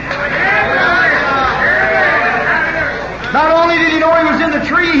down. Not only did he know he was in the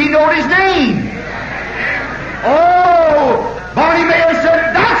tree, he knew his name. Oh, Bartimaeus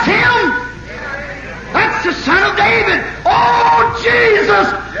said, that's him. That's the Son of David. Oh,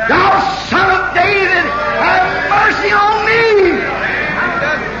 Jesus, thou Son of David, have mercy on me.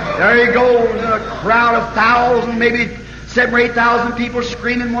 There he goes in a crowd of thousands, maybe 7,000 or 8,000 people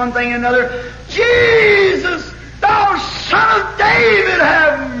screaming one thing and another. Jesus, thou Son of David,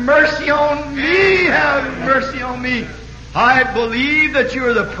 have mercy on me, have mercy on me. I believe that you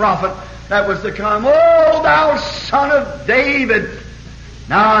are the prophet that was to come. Oh, thou Son of David.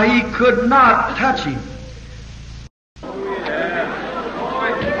 Now he could not touch him.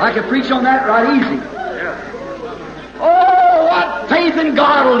 I could preach on that right easy. Oh, what faith in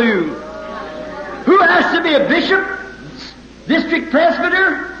God will do. Who has to be a bishop? District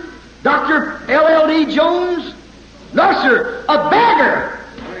presbyter? Dr. LLD Jones? No, sir. A beggar.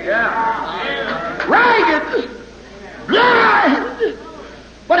 Ragged. Blind.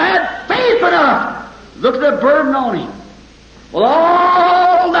 But had faith enough. Look at the burden on him. Well,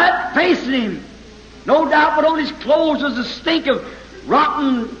 all that facing him. No doubt but on his clothes was the stink of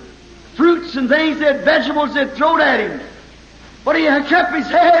rotten fruits and things, that vegetables they'd thrown at him. But he had kept his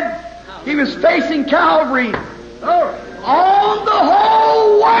head. He was facing Calvary. On the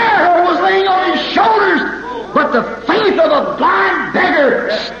whole world was laying on his shoulders. But the faith of a blind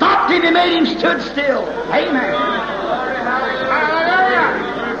beggar stopped him and made him stood still. Amen.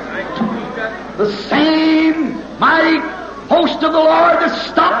 The same mighty host of the Lord that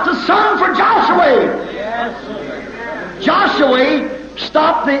stopped the sun for Joshua. Joshua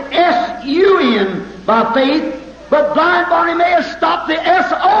stopped the S-U-N by faith, but blind Bartimaeus stopped the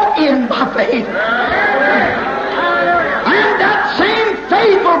S-O-N by faith. And that same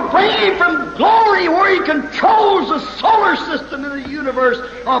faith will bring him from glory where he controls the solar system in the universe,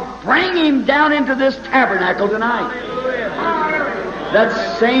 or bring him down into this tabernacle tonight. That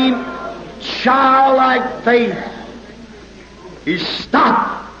same childlike faith, he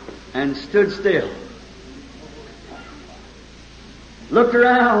stopped and stood still. Looked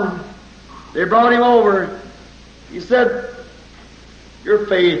around. They brought him over. He said, your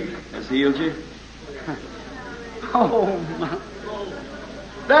faith has healed you. Oh, my.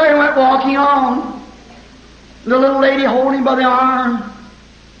 There he went walking on. The little lady holding him by the arm.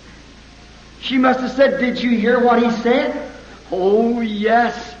 She must have said, did you hear what he said? Oh,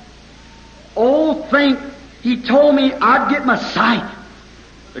 yes. Oh, think he told me I'd get my sight.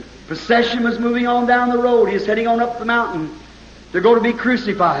 The procession was moving on down the road. He was heading on up the mountain. They're going to be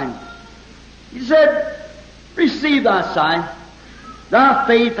crucified. He said, receive thy sight. Thy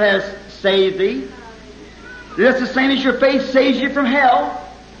faith has saved thee. That's the same as your faith saves you from hell.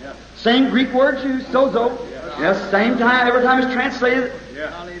 Same Greek word too, sozo. Yes, same time, every time it's translated.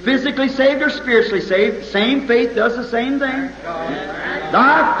 Physically saved or spiritually saved, same faith does the same thing.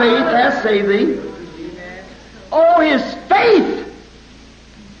 Thy faith has saved thee. Oh, his faith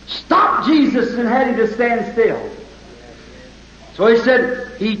stopped Jesus and had him to stand still. So he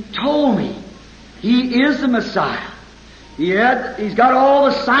said, he told me he is the Messiah. He's got all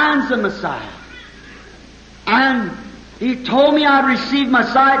the signs of Messiah. And he told me I'd receive my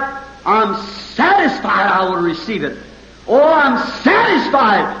sight. I'm satisfied I will receive it. Oh, I'm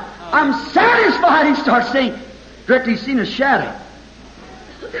satisfied. I'm satisfied, he starts saying. Directly he's seen a shadow.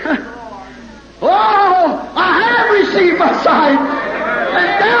 Oh, I have received my sight.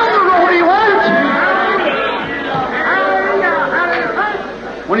 And down the road he went.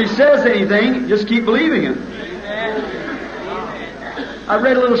 When he says anything, just keep believing him. I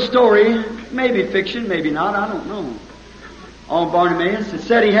read a little story, maybe fiction, maybe not, I don't know, on Bartimaeus. It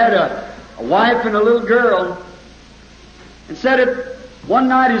said he had a wife and a little girl. And said that one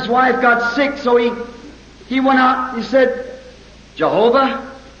night his wife got sick, so he went out, he said,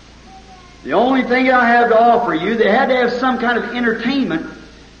 Jehovah, the only thing I have to offer you, they had to have some kind of entertainment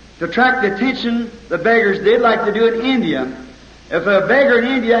to attract the attention the beggars did, like they do in India. If a beggar in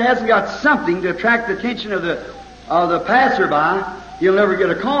India hasn't got something to attract the attention of the passerby, he'll never get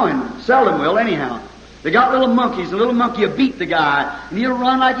a coin. Seldom will, anyhow. They got little monkeys. The little monkey will beat the guy, and he'll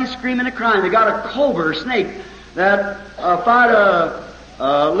run like he's screaming and crying. They got a cobra or snake that fight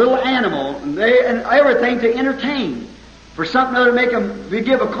a little animal, and everything to entertain for something other to make them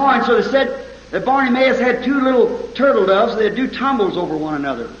give a coin. So they said that Bartimaeus had two little turtle doves. They'd do tumbles over one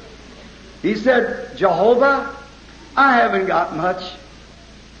another. He said, Jehovah, I haven't got much,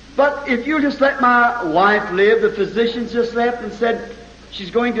 but if you'll just let my wife live, the physicians just left and said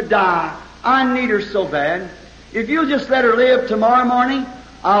she's going to die. I need her so bad. If you'll just let her live tomorrow morning,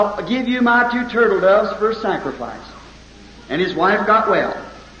 I'll give you my two turtle doves for a sacrifice. And his wife got well.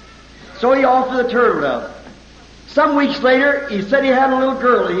 So he offered the turtle dove. Some weeks later, he said he had a little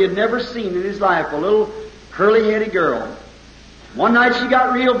girl he had never seen in his life, a little curly-headed girl. One night she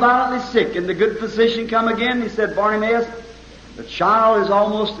got real violently sick, and the good physician come again. He said, Bartimaeus, the child is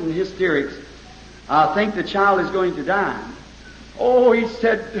almost in hysterics. I think the child is going to die. Oh, he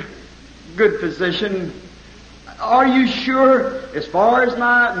said, good physician, are you sure? As far as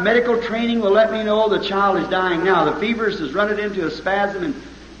my medical training will let me know, the child is dying now. The fevers has run it into a spasm, and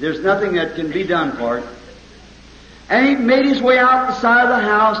there's nothing that can be done for it. And he made his way out the side of the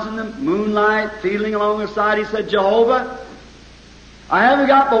house in the moonlight, feeling along the side. He said, Jehovah, I haven't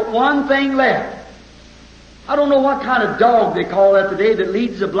got but one thing left. I don't know what kind of dog they call that today that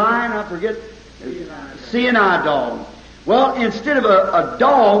leads the blind. I forget. Seeing eye dog. Well, instead of a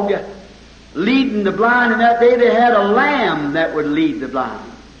dog leading the blind in that day, they had a lamb that would lead the blind.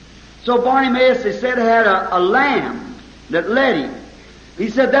 So Bartimaeus, they said, had a lamb that led him. He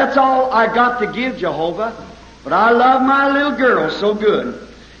said, that's all I got to give, Jehovah, but I love my little girl so good.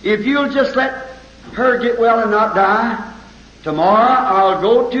 If you'll just let her get well and not die, tomorrow I'll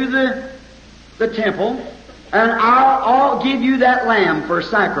go to the temple and I'll give you that lamb for a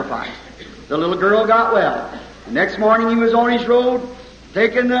sacrifice. The little girl got well. The next morning he was on his road,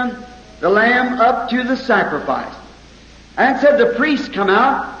 taking the lamb up to the sacrifice. And said the priest come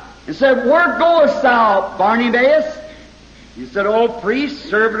out and said, where goest thou, Bartimaeus? He said, oh, priest,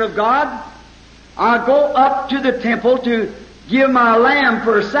 servant of God, I go up to the temple to give my lamb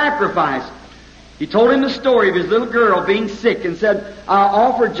for a sacrifice. He told him the story of his little girl being sick and said, I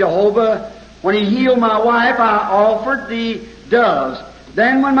offered Jehovah, when he healed my wife, I offered the doves.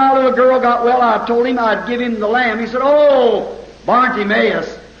 Then when my little girl got well, I told him I'd give him the lamb. He said, oh,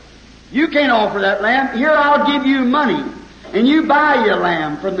 Bartimaeus, you can't offer that lamb. Here, I'll give you money. And you buy your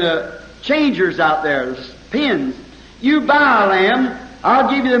lamb from the changers out there, the pins. You buy a lamb,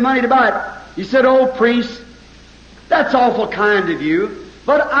 I'll give you the money to buy it. He said, oh, priest, that's awful kind of you.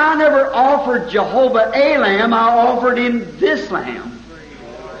 But I never offered Jehovah a lamb, I offered him this lamb.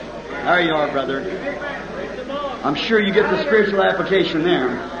 There you are, brother. I'm sure you get the spiritual application there.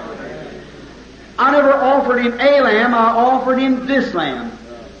 I never offered him a lamb, I offered him this lamb.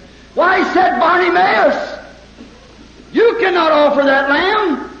 Why, he said, Bartimaeus, you cannot offer that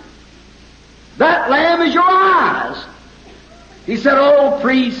lamb. That lamb is your eyes. He said, oh,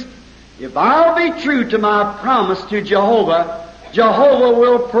 priest, if I'll be true to my promise to Jehovah, Jehovah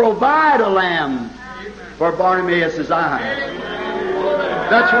will provide a lamb for Bartimaeus' eyes.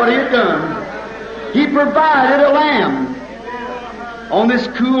 That's what He had done. He provided a lamb. On this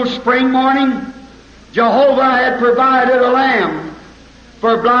cool spring morning, Jehovah had provided a lamb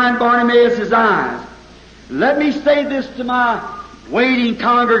for blind Bartimaeus' eyes. Let me say this to my waiting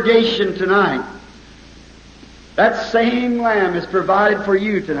congregation tonight. That same lamb is provided for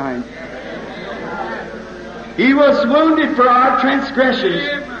you tonight. He was wounded for our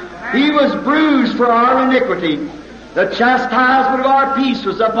transgressions. He was bruised for our iniquity. The chastisement of our peace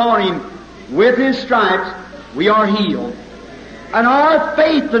was upon Him. With His stripes we are healed. And our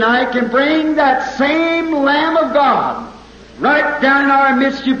faith tonight can bring that same Lamb of God right down in our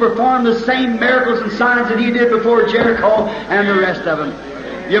midst to perform the same miracles and signs that He did before Jericho and the rest of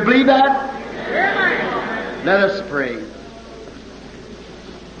them. You believe that? Let us pray.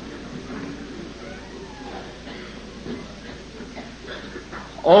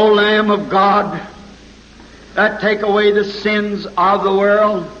 O Lamb of God, that take away the sins of the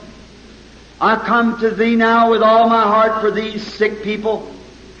world, I come to Thee now with all my heart for these sick people.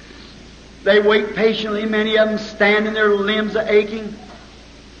 They wait patiently, many of them standing, their limbs are aching.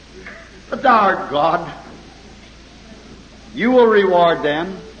 But Thou art God. You will reward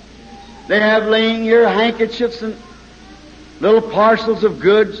them. They have laying here handkerchiefs and little parcels of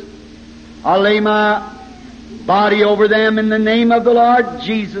goods. I lay my body over them in the name of the Lord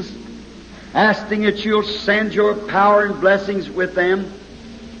Jesus, asking that You'll send Your power and blessings with them,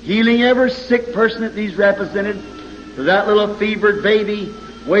 healing every sick person that these represented, to that little fevered baby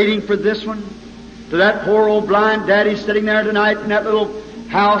waiting for this one, to that poor old blind daddy sitting there tonight in that little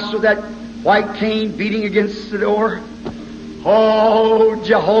house with that white cane beating against the door. Oh,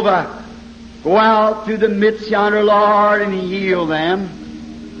 Jehovah, go out through the midst yonder, Lord, and heal them.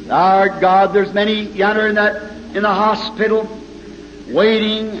 Our God, there's many yonder in the hospital,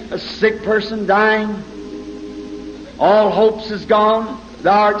 waiting, a sick person dying. All hopes is gone.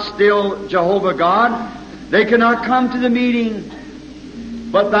 Thou art still Jehovah God. They cannot come to the meeting,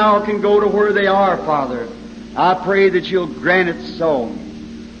 but Thou can go to where they are, Father. I pray that You'll grant it so.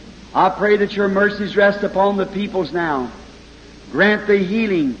 I pray that Your mercies rest upon the peoples now. Grant the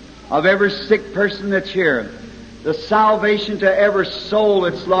healing of every sick person that's here, the salvation to every soul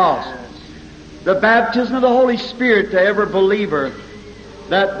that's lost, the baptism of the Holy Spirit to every believer,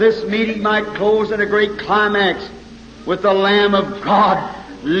 that this meeting might close in a great climax with the Lamb of God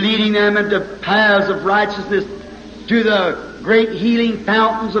leading them into paths of righteousness, to the great healing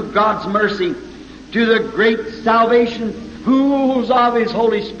fountains of God's mercy, to the great salvation pools of His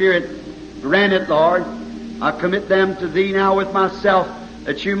Holy Spirit. Grant it, Lord. I commit them to Thee now with myself,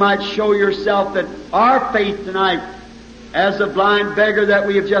 that You might show Yourself, that our faith tonight, as the blind beggar that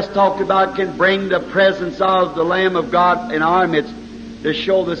we have just talked about, can bring the presence of the Lamb of God in our midst to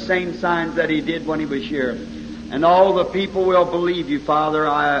show the same signs that He did when He was here. And all the people will believe You, Father.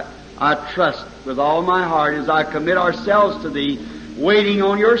 I trust with all my heart as I commit ourselves to Thee, waiting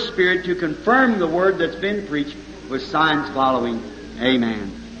on Your Spirit to confirm the Word that's been preached with signs following.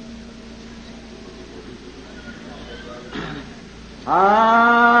 Amen.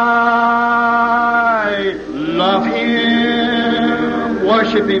 I love Him.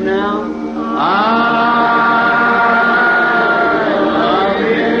 Worship Him now. I love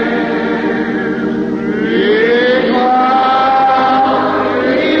Him.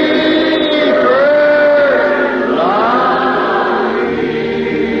 Because He first loved me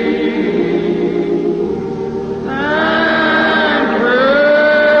and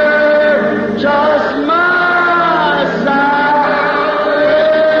purchased my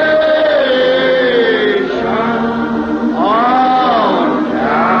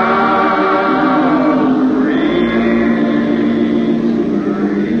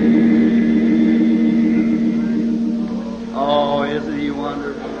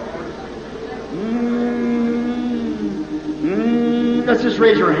Let's just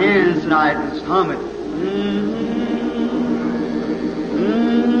raise your hands tonight and just hum it.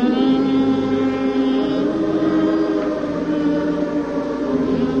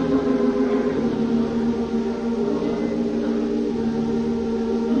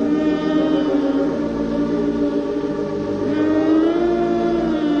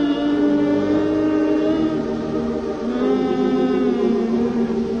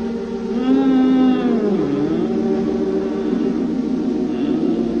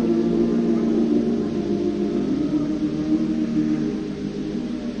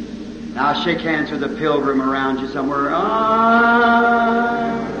 Now shake hands with a pilgrim around you somewhere.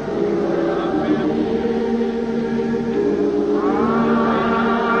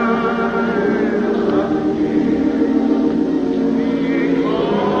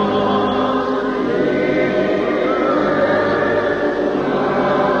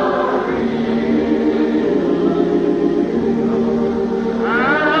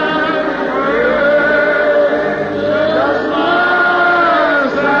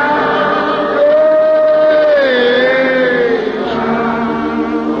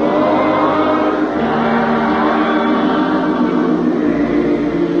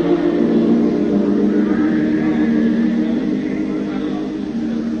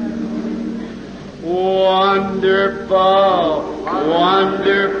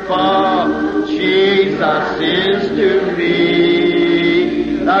 wonderful Jesus is to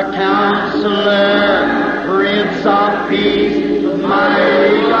me. The Counselor, Prince of Peace,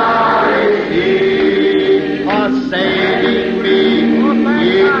 mighty God is He. Saving me,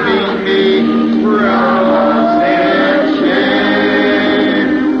 keeping me from sin and shame.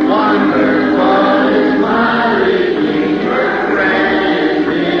 Wonderful is my Redeemer, praise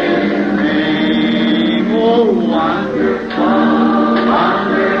His name. Oh, wonderful,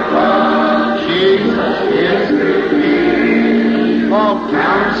 wonderful, Jesus is to me. Oh,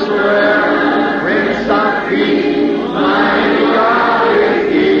 Counselor, Prince of Peace, mighty God is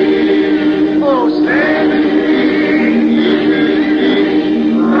He. Oh, saving me, keeping me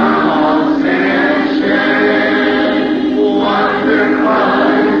from all sin and shame. Wonderful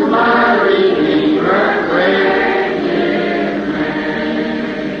is my Redeemer, praise His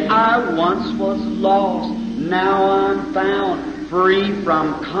name. I once was lost, now I'm found, free from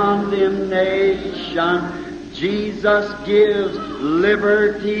condemnation. Jesus gives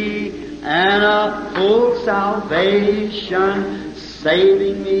liberty and a full salvation,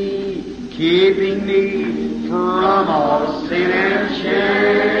 saving me, keeping me from all sin and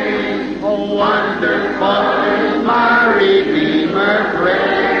shame. Oh, wonderful is my Redeemer,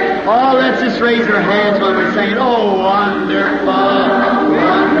 praise. Oh, let's just raise our hands when we sing it. Oh, wonderful,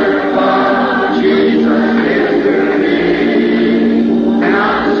 wonderful, Jesus is to me.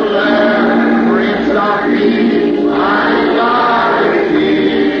 Counselor, Prince of Peace, my God is He.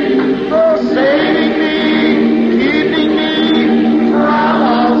 Oh, saving me, keeping me from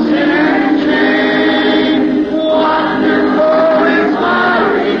all sin and shame. Wonderful is my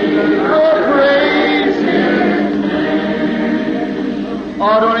Redeemer, oh, praise His name.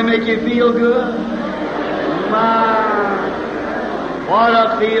 Oh, don't it make you feel good? My, what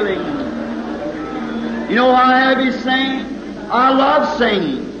a feeling. You know why I have you sing? I love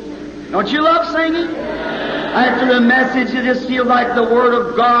singing. Don't you love singing? After the message, you just feel like the Word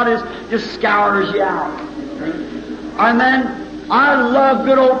of God just scours you out. And then, I love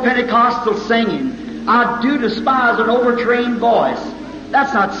good old Pentecostal singing. I do despise an overtrained voice.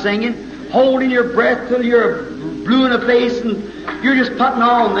 That's not singing. Holding your breath till you're blue in the face and you're just putting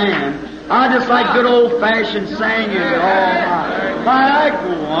on then. I just like good old-fashioned singing. Oh, like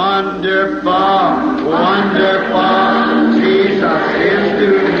wonderful, wonderful, Jesus is to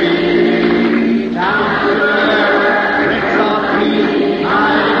me. Counselor, Prince of Peace,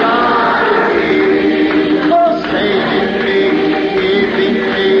 my God is He. Oh, saving me, keeping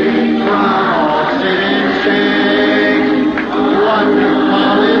me from all sin and shame.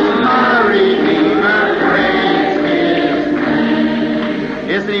 Wonderful is my Redeemer, praise His name.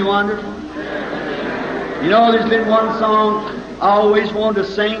 Isn't He wonderful? You know, there's been one song I always wanted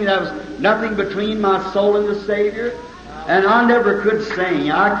to sing that was nothing between my soul and the Savior. And I never could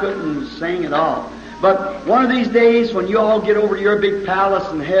sing. I couldn't sing at all. But one of these days, when you all get over to your big palace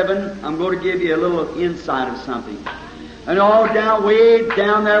in heaven, I'm going to give you a little insight of something. And all down, way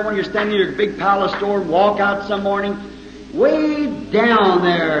down there, when you're standing in your big palace door and walk out some morning, way down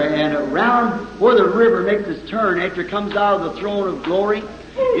there and around where the river makes its turn after it comes out of the throne of glory,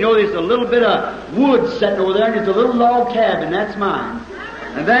 you know, there's a little bit of wood sitting over there, and there's a little log cabin. That's mine.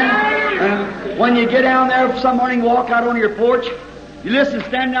 And then, when you get down there some morning, walk out on your porch, you listen,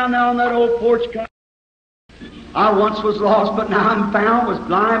 stand down there on that old porch. I once was lost, but now I'm found, was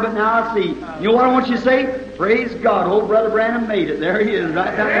blind, but now I see. You know what I want you to say? Praise God, old Brother Branham made it. There he is,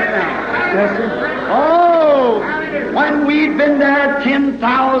 right down there now. Yes, sir. Oh, when we've been there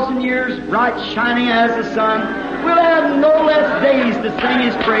 10,000 years, bright shining as the sun, we'll have no less days to sing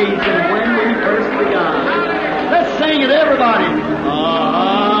His praise than when we first begun. Let's sing it, everybody.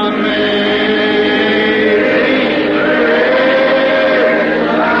 Amen.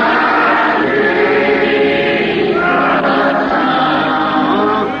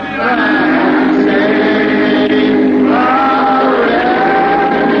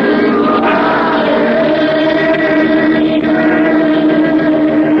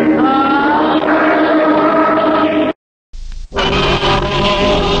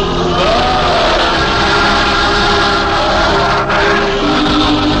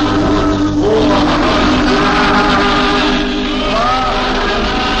 Oh,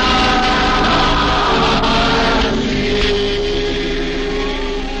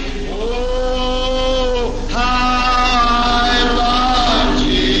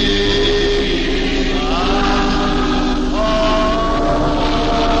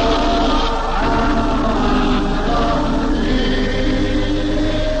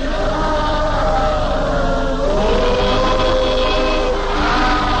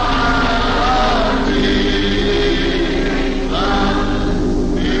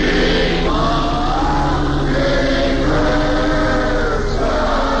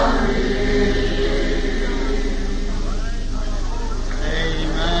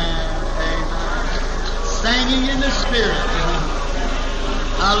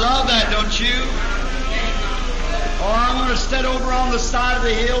 I love that, don't you? Oh, I want to sit over on the side of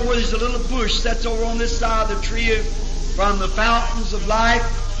the hill where there's a little bush that's over on this side of the tree from the fountains of life.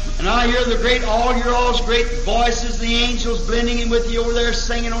 And I hear the great, all your all's great voices, the angels blending in with you over there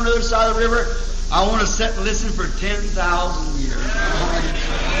singing on the other side of the river. I want to sit and listen for 10,000 years.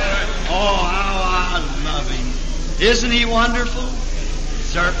 Oh, how I love Him. Isn't He wonderful?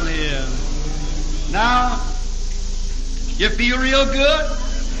 Certainly is. Now, you feel real good?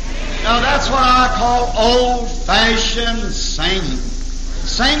 Now that's what I call old-fashioned singing.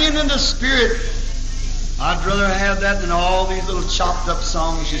 Singing in the Spirit. I'd rather have that than all these little chopped-up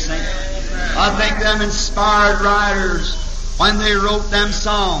songs you sing. I think them inspired writers, when they wrote them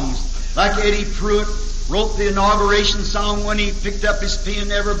songs, like Eddie Pruitt wrote the inauguration song when he picked up his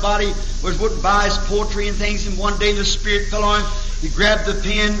pen. Everybody wouldn't buy his poetry and things, and one day the Spirit fell on him. He grabbed the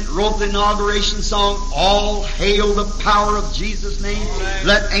pen, wrote the inauguration song, All Hail the Power of Jesus' Name.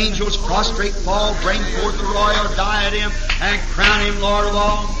 Let angels prostrate fall, bring forth the royal diadem, and crown Him Lord of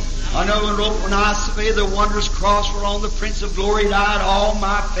all. Another one wrote, When I survey the wondrous cross whereon the Prince of Glory died, all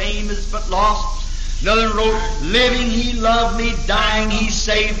my fame is but lost. Another one wrote, Living He loved me, dying He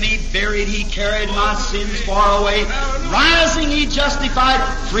saved me, buried He carried my sins far away, rising He justified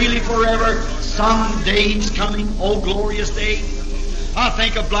freely forever. Someday He's coming, oh glorious day. I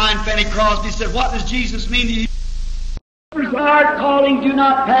think of blind Fanny Crosby said, What does Jesus mean to you? Art calling, do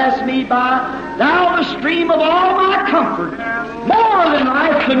not pass me by. Thou the stream of all my comfort, more than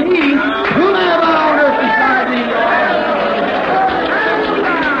life to me. Whom have I on earth beside thee?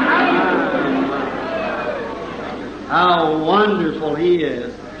 How wonderful He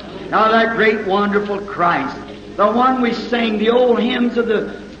is. Now that great, wonderful Christ, the one we sang, the old hymns of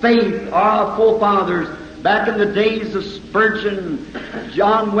the faith, our forefathers, back in the days of Spurgeon,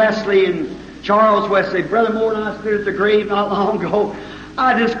 John Wesley, and Charles Wesley. Brother Moore and I stood at the grave not long ago.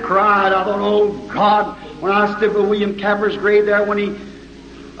 I just cried. I thought, oh God, when I stood by William Capper's grave there, when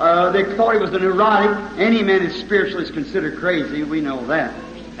they thought he was a neurotic. Any man is spiritually considered crazy. We know that.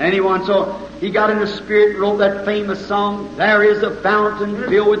 Anyone, so he got in the Spirit, wrote that famous song, There is a fountain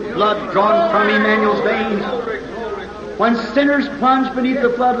filled with blood drawn from Emmanuel's veins. When sinners plunge beneath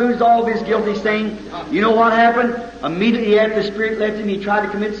the flood, lose all of his guilty stain. You know what happened? Immediately after the Spirit left him, he tried to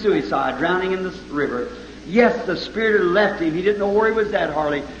commit suicide, drowning in the river. Yes, the Spirit had left him. He didn't know where he was at,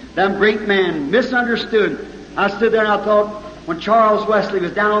 hardly. That great man, misunderstood. I stood there and I thought, when Charles Wesley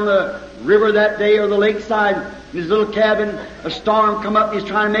was down on the river that day, or the lakeside, in his little cabin, a storm come up, he's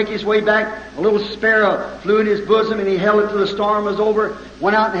trying to make his way back. A little sparrow flew in his bosom, and he held it till the storm was over,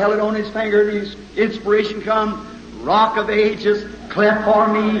 went out and held it on his finger, and his inspiration come. Rock of ages, cleft for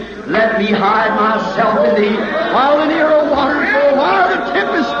me, let me hide myself in thee. While the near waters flow, while the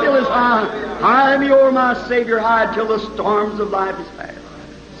tempest still is high, hide me o'er my Savior, hide till the storms of life is past.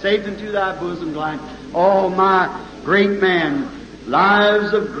 Saved into thy bosom glide. Oh, my great man,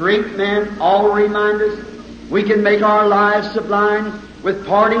 lives of great men all remind us. We can make our lives sublime, with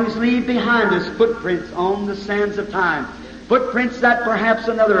partings leave behind us footprints on the sands of time. Footprints that perhaps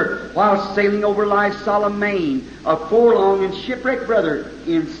another, while sailing over life's solemn main, a forlorn and shipwrecked brother,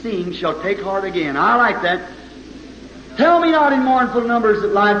 in seeing shall take heart again. I like that. Tell me not in mournful numbers that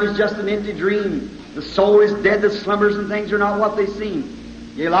life is just an empty dream. The soul is dead, the slumbers and things are not what they seem.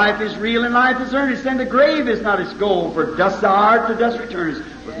 Yea, life is real and life is earnest, and the grave is not its goal, for dust thou art, to dust returns,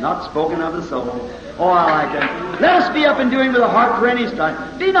 was not spoken of the soul. Oh, I like that. Let us be up and doing with a heart for any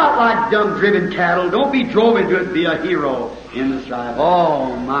strife. Be not like dumb driven cattle. Don't be drove into it. Be a hero in the strife.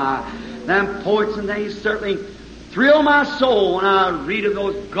 Oh, my. Them poets and things certainly thrill my soul when I read of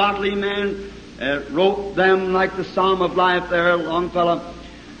those godly men that wrote them, like the Psalm of Life there, Longfellow,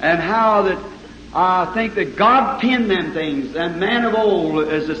 and how that I think that God penned them things. And man of old,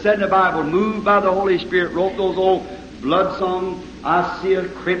 as it said in the Bible, moved by the Holy Spirit, wrote those old blood songs. I see a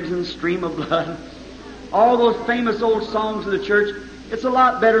crimson stream of blood. All those famous old songs of the church, it's a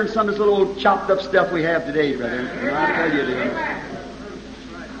lot better than some of this little old chopped up stuff we have today, brother. I tell you, dear.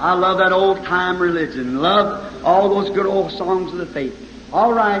 I love that old time religion. Love all those good old songs of the faith.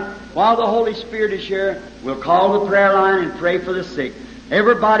 All right, while the Holy Spirit is here, we'll call the prayer line and pray for the sick.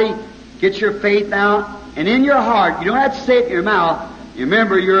 Everybody, get your faith out, and in your heart, you don't have to say it in your mouth. You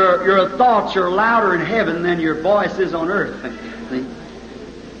remember, your thoughts are louder in heaven than your voice is on earth.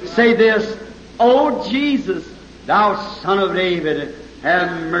 Say this, O Jesus, thou Son of David, have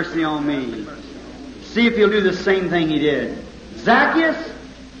mercy on me. See if he'll do the same thing he did. Zacchaeus,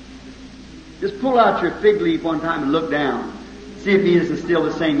 just pull out your fig leaf one time and look down. See if he isn't still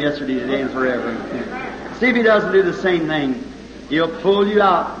the same yesterday, today, and forever. See if he doesn't do the same thing. He'll pull you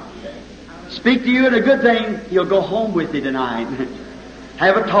out. Speak to you in a good thing, he'll go home with you tonight.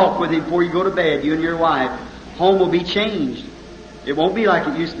 Have a talk with him before you go to bed, you and your wife. Home will be changed. It won't be like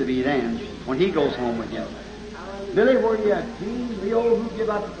it used to be then, when he goes home with you. Billy, where are you at? Gene, Leo, who give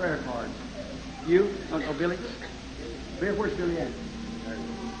out the prayer cards? You? Oh, Billy? Where's Billy at?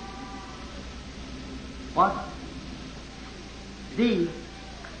 What? D.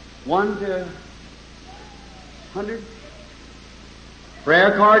 1 to 100?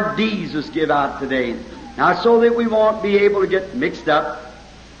 Prayer card D's was give out today. Now, so that we won't be able to get mixed up,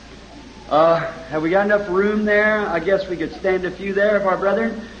 have we got enough room there? I guess we could stand a few there of our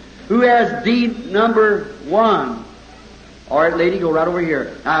brethren. Who has D number 1? All right, lady, go right over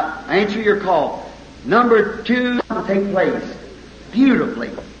here. Now, answer your call. Number 2 will take place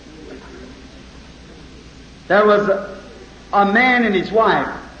beautifully. There was a man and his wife.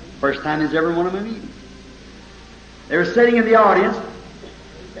 First time he's ever one of them meeting. They were sitting in the audience.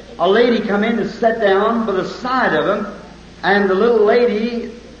 A lady come in and sat down by the side of him, and the little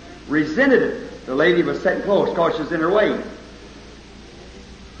lady resented it. The lady was sitting close because she was in her way.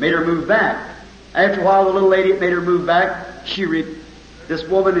 Made her move back. After a while, the little lady made her move back. This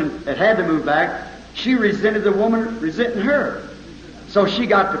woman that had to move back, she resented the woman resenting her. So she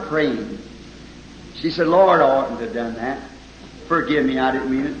got to praying. She said, Lord, I oughtn't to have done that. Forgive me, I didn't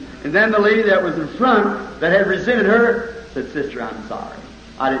mean it. And then the lady that was in front that had resented her said, Sister, I'm sorry.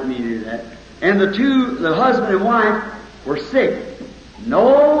 I didn't mean to do that. And the husband and wife, were sick.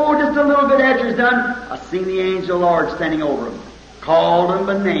 No, just a little bit after it's done, I seen the angel of the Lord standing over them. Called them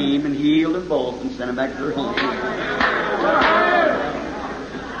by name and healed them both and sent them back to their home.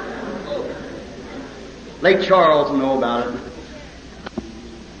 Lake Charles will know about it.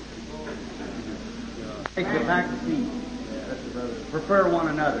 Take the back seat. Prefer one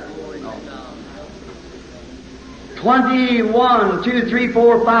another. 21, 2, 3,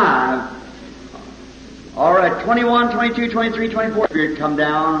 4, 5. All right, 21, 22, 23, 24. Spirit come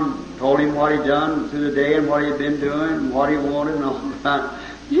down, told him what he'd done through the day and what he'd been doing and what he wanted and all that.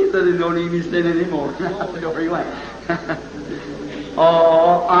 He said he don't need me sin anymore. Where he went.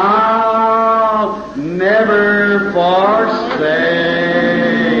 Oh, I'll never forsake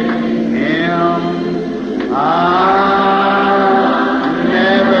him. I'll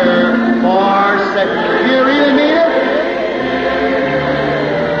never forsake. You really mean it?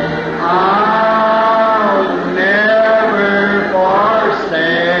 I'll never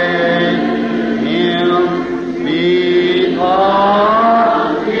forsake him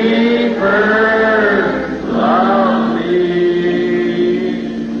because he first loved me.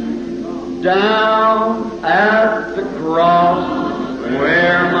 Down at the cross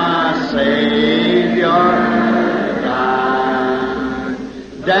where my Savior died,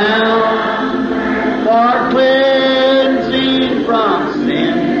 down for cleansing from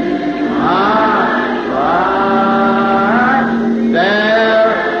sin, I cried.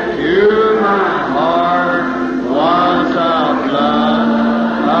 There to my heart was a flood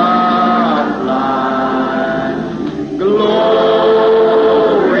of light.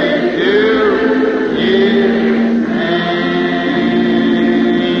 Glory to His name.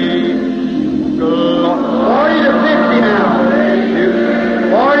 40 to 50 now.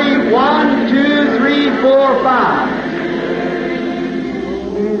 41, 2, 3, 4, 5.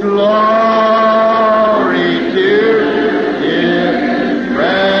 Glory to His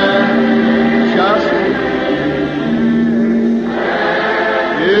precious name.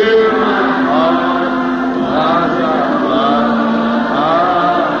 To my heart was a flood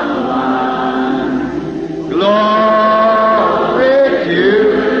of light. Glory to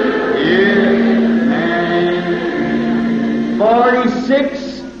His name.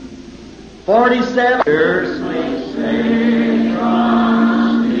 46, 47. Sweet Savior,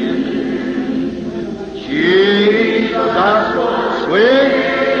 Jesus, sweet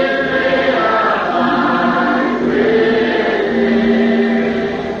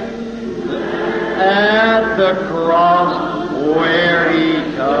at the cross where He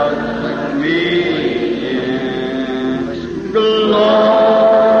touched me.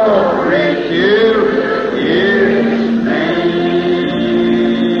 Glory to His name.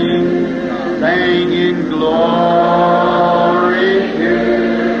 Singing glory to.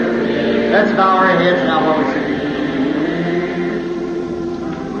 Let's bow our heads now while we sing.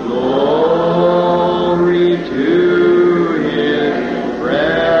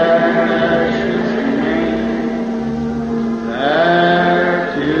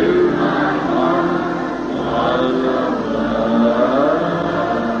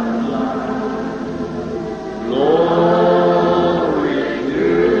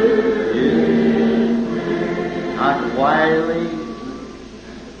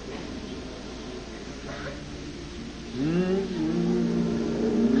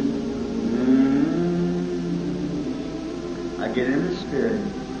 Now get in the Spirit.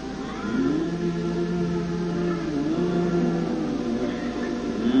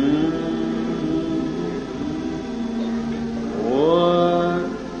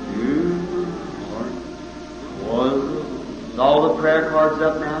 All the prayer cards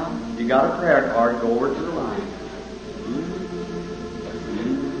up now? You got a prayer card, go over to the line.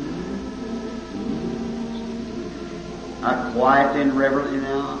 Now quietly and reverently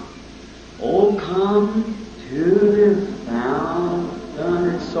now. Oh, come to this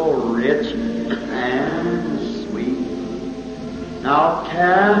fountain, it's so rich and sweet. Now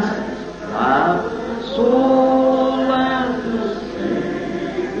cast thy soul at the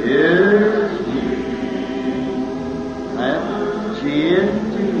Savior's in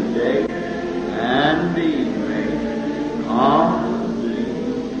today and be made complete,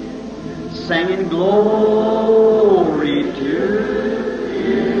 singing glory to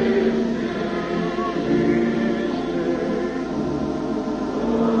His name.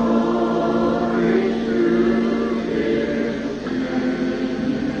 Glory to His name.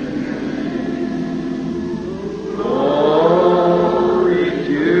 Glory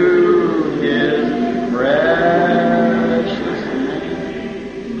to His precious.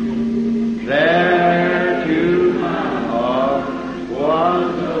 There to my heart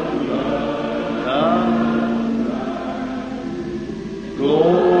was the love of God.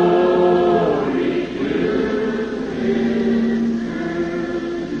 Glory to His name.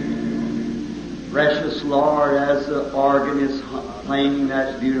 Precious Lord, as the organ is playing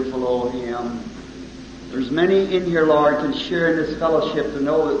that beautiful old hymn, there's many in here, Lord, can share in this fellowship to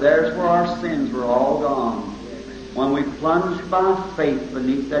know that there's where our sins were all gone. When we plunged by faith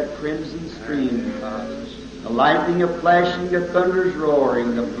beneath that crimson stream, the lightning of flashing, the thunder's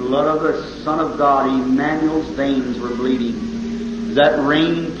roaring, the blood of the Son of God, Emmanuel's veins were bleeding. That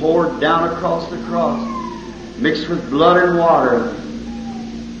rain poured down across the cross, mixed with blood and water,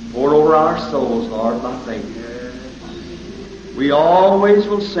 poured over our souls, Lord, by faith. We always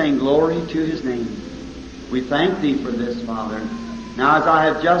will sing glory to His name. We thank Thee for this, Father. Now as I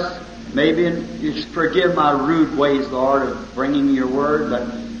have just maybe you forgive my rude ways, Lord, of bringing Your Word, but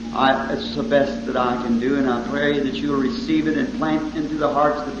it's the best that I can do, and I pray that You'll receive it and plant into the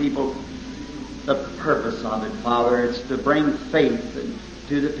hearts of the people the purpose of it, Father. It's to bring faith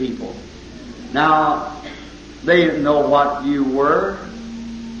to the people. Now, they didn't know what You were.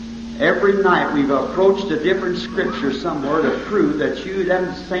 Every night we've approached a different Scripture somewhere to prove that You,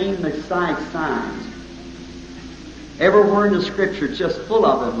 them same Messiah signs. Everywhere in the Scripture, it's just full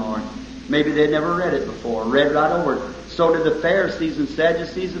of them, Lord. Maybe they'd never read it before, read right over it. So did the Pharisees and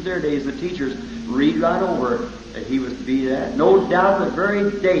Sadducees of their days, the teachers, read right over it, that He was to be that. No doubt the very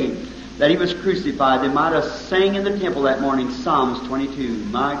day that He was crucified, they might have sang in the temple that morning, Psalms 22.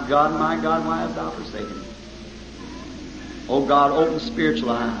 My God, why hast Thou forsaken me? Oh God, open spiritual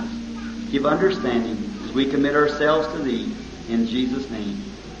eyes. Give understanding as we commit ourselves to Thee. In Jesus' name,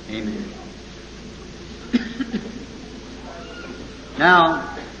 amen.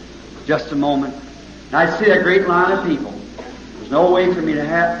 Now, just a moment. Now, I see a great line of people. There's no way for me to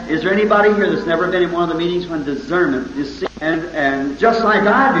have... Is there anybody here that's never been in one of the meetings when discernment is seen? And just like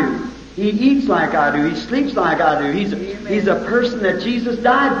I do, he eats like I do, he sleeps like I do. He's a person that Jesus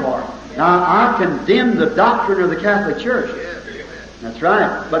died for. Now, I condemn the doctrine of the Catholic Church. That's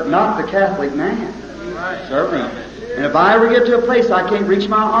right, but not the Catholic man. Certainly. And if I ever get to a place I can't reach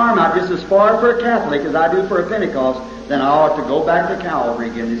my arm out just as far for a Catholic as I do for a Pentecost, then I ought to go back to Calvary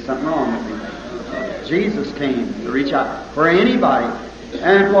again. There's something wrong with me. Jesus came to reach out for anybody.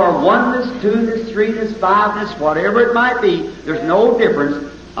 And for oneness, two-ness, three-ness, five-ness, whatever it might be, there's no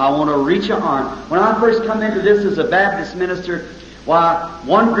difference. I want to reach an arm. When I first come into this as a Baptist minister, why,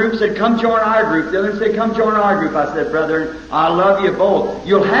 one group said, come join our group. The other said, come join our group. I said, brethren, I love you both.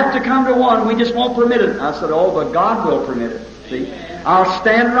 You'll have to come to one. We just won't permit it. I said, oh, but God will permit it. See? I'll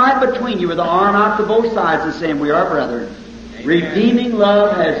stand right between you with the arm out to both sides and saying, we are brethren. Redeeming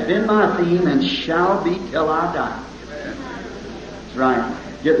love has been my theme and shall be till I die. That's right.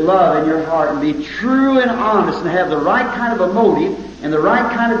 Get love in your heart and be true and honest and have the right kind of a motive and the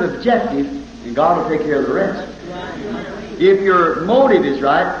right kind of objective, and God will take care of the rest. If your motive is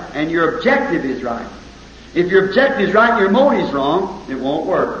right and your objective is right. If your objective is right and your motive is wrong, it won't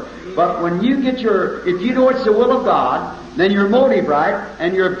work. But when you get if you know it's the will of God, then your motive right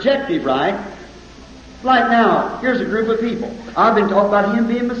and your objective right. Like now, here's a group of people. I've been talking about Him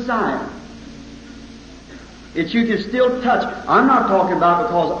being Messiah. It's you can still touch. I'm not talking about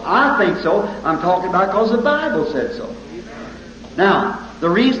because I think so. I'm talking about because the Bible said so. Now, the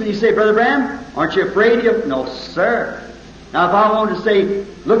reason you say, Brother Branham, aren't you afraid of... No, sir. Now, if I wanted to say,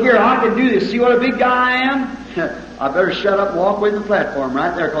 look here, I can do this, see what a big guy I am? I better shut up and walk away from the platform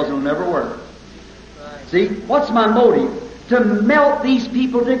right there, because it'll never work. See, what's my motive? To melt these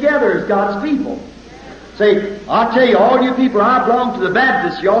people together as God's people. Say, I'll tell you, all you people, I belong to the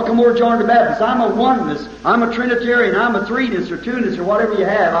Baptists. Y'all come over and join the Baptists. I'm a oneness. I'm a Trinitarian. I'm a threeness or two-ness or whatever you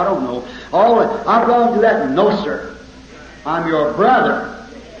have. I don't know. I belong to that. No, sir. I'm your brother.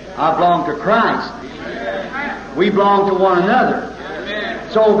 I belong to Christ. We belong to one another.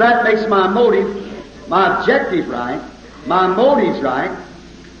 So that makes my motive, my objective right, my motives right.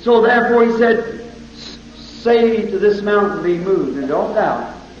 So therefore he said, say to this mountain be moved, and don't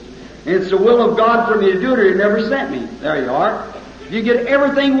doubt. And it's the will of God for me to do it, or He never sent me. There you are. If you get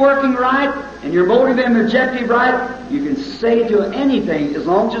everything working right, and your motive and objective right, you can say to anything, as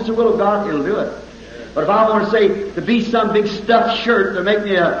long as it's the will of God, it'll do it. But if I want to say to be some big stuffed shirt to make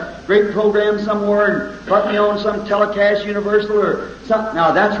me a great program somewhere and put me on some telecast universal or something,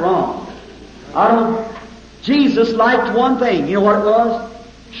 now that's wrong. Jesus liked one thing. You know what it was?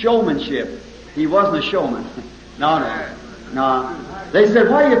 Showmanship. He wasn't a showman. No. They said,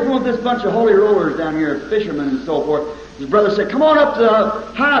 why are you fooling this bunch of holy rollers down here, fishermen and so forth? His brother said, come on up to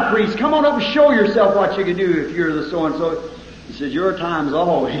the high priest. Come on up and show yourself what you can do if you're the so-and-so. He said, your time's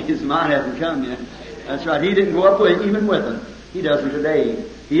always. Mine hasn't come yet. That's right. He didn't go up even with them. He doesn't today.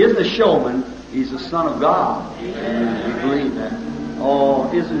 He isn't a showman. He's the Son of God. And we believe that.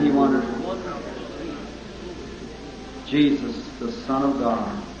 Oh, isn't He wonderful? Jesus, the Son of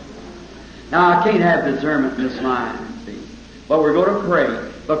God. Now, I can't have discernment in this mind, see. But we're going to pray.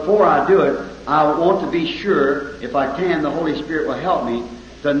 Before I do it, I want to be sure, if I can, the Holy Spirit will help me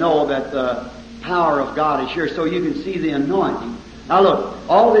to know that the power of God is here, so you can see the anointing. Now look,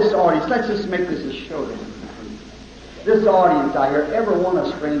 all this audience, let's just make this a showdown. This audience out here, ever one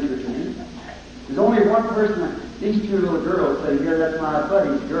a stranger to me? There's only one person, these two little girls sitting here, that's my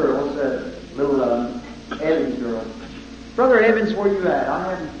buddy's girls, little Evans girl. Brother Evans, where you at?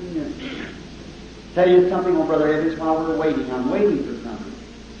 I haven't seen you. Tell you something on Brother Evans while we're waiting. I'm waiting for something.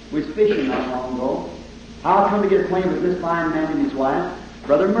 We was fishing not long ago. I'll come to get acquainted with this fine man and his wife,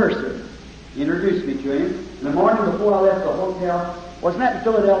 Brother Mercer. He introduced me to him. In the morning before I left the hotel, wasn't that in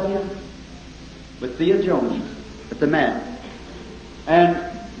Philadelphia? With Thea Jones at the Met.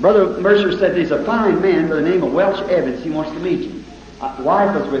 And Brother Mercer said there's a fine man by the name of Welch Evans. He wants to meet you. The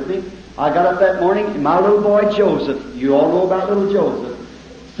wife was with me. I got up that morning, and my little boy Joseph, you all know about little Joseph,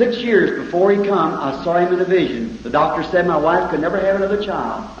 6 years before he come, I saw him in a vision. The doctor said my wife could never have another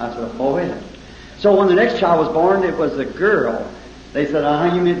child. I said, oh, yeah. So when the next child was born, it was a girl. They said,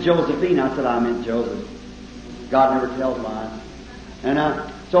 you meant Josephine. I said, I meant Joseph. God never tells lies.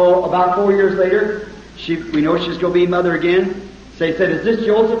 And so about 4 years later, we know she's going to be mother again. So they said, is this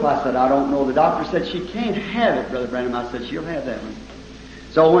Joseph? I said, I don't know. The doctor said, she can't have it, Brother Branham. I said, she'll have that one.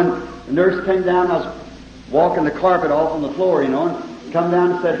 So when the nurse came down, I was walking the carpet off on the floor, and come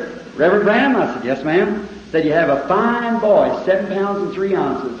down and said, Reverend Branham? I said, yes, ma'am. Said, you have a fine boy, 7 pounds and 3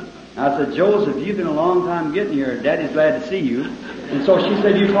 ounces. I said, Joseph, you've been a long time getting here. Daddy's glad to see you. And so she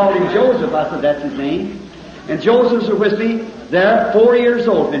said, you called him Joseph. I said, that's his name. And Joseph's with me there, 4 years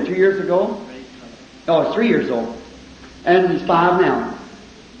old. Been 2 years ago? Oh, it's 3 years old. And he's 5 now.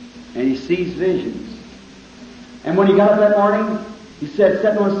 And he sees visions. And when he got up that morning, he said,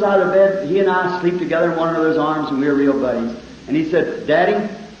 sitting on the side of the bed, he and I sleep together in one another's arms, and we were real buddies. And he said, Daddy,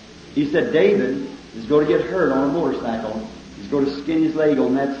 he said, David is going to get hurt on a motorcycle. He's going to skin his leg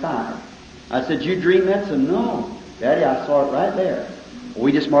on that side. I said, you dream that? I said, no. Daddy, I saw it right there. Well,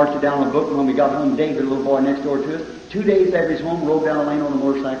 we just marched it down the book, and when we got home, David, a little boy next door to us, 2 days after his home, rode down the lane on a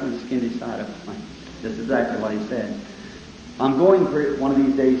motorcycle and skinned his side up. That's exactly what he said. I'm going for one of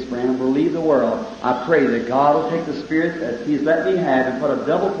these days, friend. We'll leave the world. I pray that God will take the Spirit that He's let me have and put a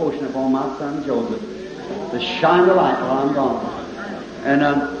double portion upon my son Joseph to shine the light while I'm gone.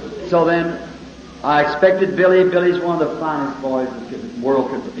 And so then I expected Billy. Billy's one of the finest boys the world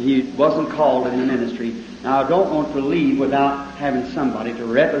could. He wasn't called in the ministry. Now I don't want to leave without having somebody to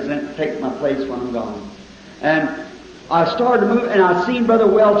represent, take my place when I'm gone. And I started to move, and I seen Brother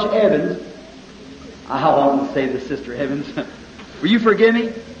Welch Evans. I want to say to Sister Evans, will you forgive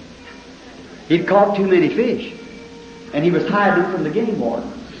me? He'd caught too many fish, and he was hiding from the game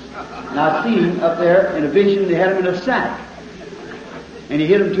warden. And I seen him up there in a vision. They had him in a sack, and he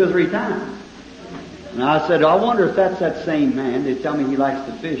hit him 2 or 3 times. And I said, I wonder if that's that same man. They tell me he likes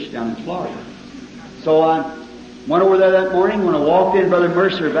to fish down in Florida. So I went over there that morning. When I walked in, Brother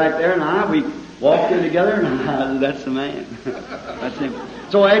Mercer back there and we walked in together, and I said, that's the man. That's him.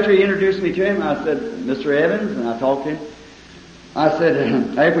 So after he introduced me to him, I said, Mr. Evans, and I talked to him. I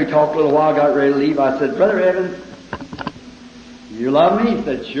said, after we talked a little while, got ready to leave, I said, Brother Evans, You love me? He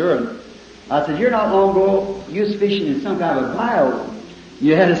said, sure. I said, you're not long ago, you was fishing in some kind of a bayou.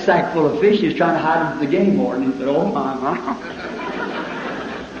 You had a sack full of fish, you was trying to hide them from the game warden. He said, oh my.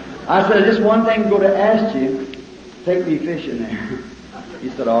 I said, just one thing I'm going to ask you. Take me fishing there. He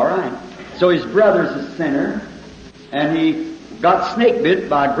said, all right. So his brother's a sinner, and he got snake bit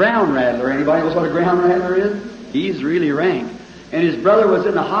by a ground rattler. Anybody knows what a ground rattler is? He's really rank. And his brother was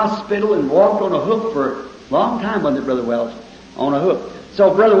in the hospital and walked on a hook for a long time, wasn't it, Brother Welch? On a hook.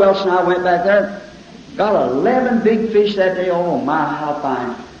 So Brother Welch and I went back there, got 11 big fish that day. Oh my, how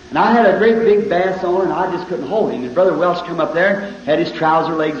fine. And I had a great big bass on, and I just couldn't hold him. And Brother Welch come up there, had his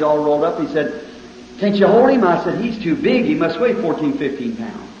trouser legs all rolled up. He said, can't you hold him? I said, he's too big. He must weigh 14, 15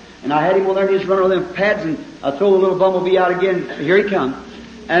 pounds. And I had him on there, and he just running on them pads, and I throw the little bumblebee out again. Here he comes.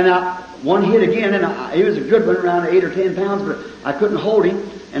 And one hit again, and he was a good one, around 8 or 10 pounds, but I couldn't hold him.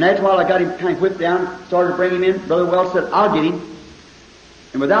 And after a while, I got him kind of whipped down, started to bring him in. Brother Welch said, I'll get him.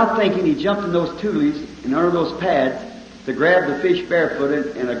 And without thinking, he jumped in those tulies and under those pads to grab the fish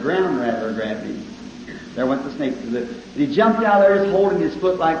barefooted, and a ground rattler grabbed him. There went the snake. He jumped out there just holding his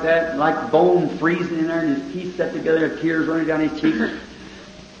foot like that, like bone freezing in there, and his teeth set together, tears running down his cheeks.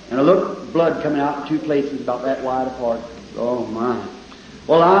 And a little blood coming out in two places about that wide apart. Oh my.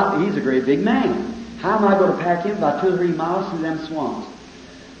 Well, he's a great big man. How am I going to pack him about 2 or 3 miles through them swamps?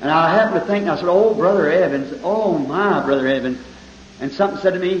 And I happened to think, I said, oh, Brother Evans, oh my, Brother Evans. And something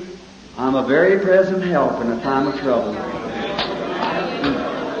said to me, I'm a very present help in a time of trouble.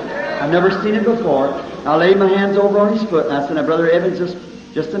 I've never seen it before. I laid my hands over on his foot, and I said, now, Brother Evans,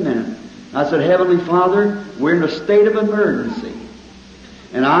 just a minute. And I said, Heavenly Father, we're in a state of emergency.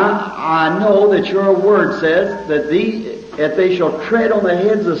 And I know that your word says that if they shall tread on the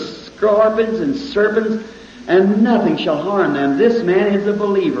heads of scorpions and serpents, and nothing shall harm them. This man is a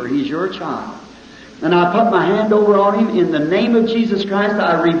believer. He's your child. And I put my hand over on him. In the name of Jesus Christ,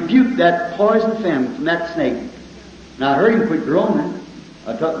 I rebuke that poison venom from that snake. And I heard him quit groaning.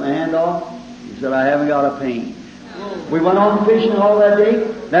 I took my hand off. He said, I haven't got a pain. We went on fishing all that day.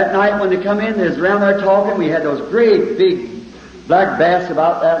 That night when they come in, they was around there talking. We had those great big black bass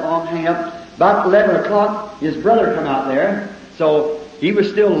about that long hang up. About 11 o'clock, his brother come out there. So he was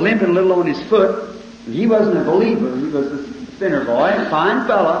still limping a little on his foot. And he wasn't a believer. He was a sinner boy. Fine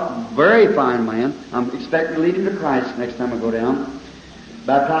fella. Very fine man. I'm expecting to lead him to Christ next time I go down.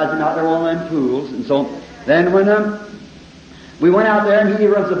 Baptize him out there in one of them pools. And so then when we went out there, and he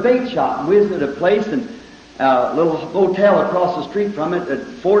runs a bait shop. And we was at a place, and a little hotel across the street from it at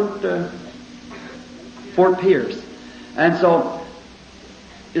Fort Pierce. And so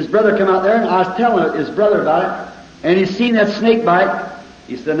his brother come out there, and I was telling his brother about it, and he's seen that snake bite.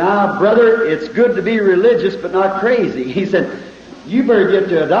 He said, now, brother, it's good to be religious, but not crazy. He said, you better get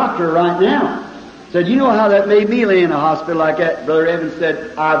to a doctor right now. He said, you know how that made me lay in a hospital like that? Brother Evans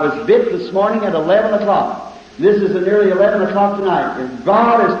said, I was bit this morning at 11 o'clock. This is nearly 11 o'clock tonight. If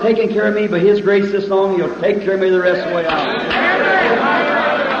God has taken care of me by His grace this long, He'll take care of me the rest of the way out.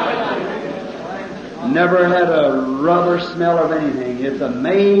 Never had a rubber smell of anything. It's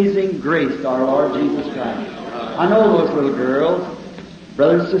amazing grace to our Lord Jesus Christ. I know those little girls,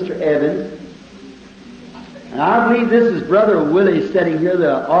 Brother and Sister Evans. And I believe this is Brother Willie sitting here,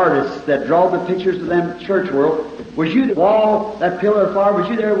 the artist that draw the pictures of them church world. Was you the wall, that pillar of fire? Was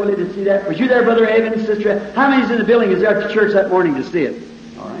you there, Willie, to see that? Was you there, Brother Evans, Sister Evans? How many's in the building is there at the church that morning to see it?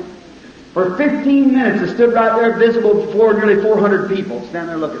 All right. For 15 minutes, it stood right there visible before nearly 400 people standing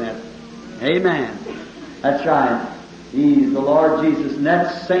there looking at it. Amen. That's right. He's the Lord Jesus, and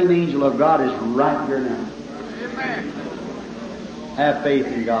that same angel of God is right here now. Amen. Have faith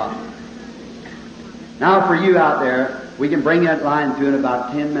in God. Now for you out there, we can bring that line through in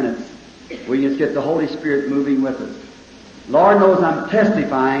about 10 minutes. We can just get the Holy Spirit moving with us. Lord knows I'm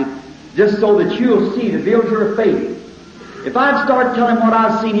testifying just so that you'll see, to build your faith. If I'd start telling what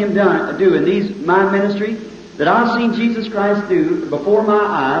I've seen Him do in my ministry, that I've seen Jesus Christ do before my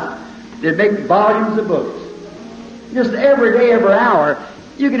eyes, they'd make volumes of books. Just every day, every hour,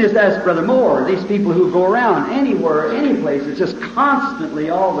 you can just ask Brother Moore, these people who go around anywhere, any place, it's just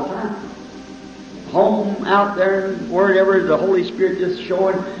constantly all the time. Home, out there, wherever, the Holy Spirit just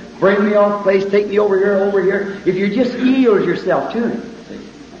showing, bring me off place, take me over here. If you just yield yourself to Him.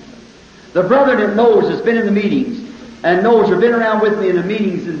 The brother that knows has been in the meetings, and knows or been around with me in the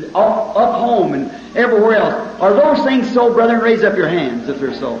meetings and up home and everywhere else. Are those things so, brethren? Raise up your hands if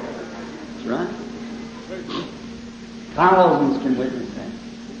they're so. That's right. Thousands can witness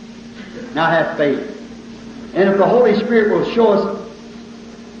that. Now have faith. And if the Holy Spirit will show us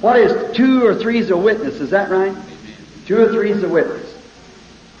what is 2 or 3 is a witness, is that right? 2 or 3 is a witness.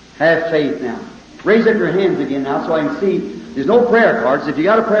 Have faith now. Raise up your hands again now so I can see There's no prayer cards. If you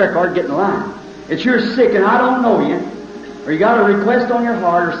got a prayer card, get in the line. If you're sick and I don't know you, or you got a request on your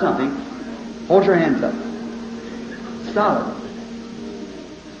heart or something, hold your hands up. Solid.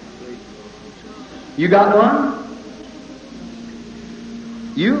 You got one?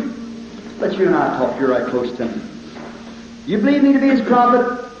 You? Let you and I talk. You're right close to me. You believe me to be His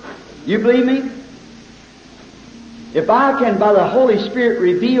prophet? You believe me? If I can, by the Holy Spirit,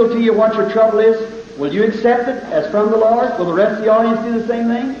 reveal to you what your trouble is, will you accept it as from the Lord? Will the rest of the audience do the same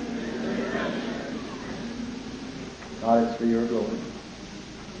thing? God, it's for your glory.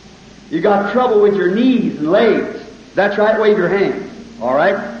 You got trouble with your knees and legs. That's right, wave your hands. All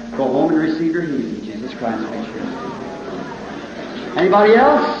right? Go home and receive your healing. Jesus Christ makes sure. Anybody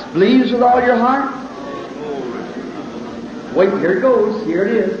else? Believes with all your heart? Wait, here it goes. Here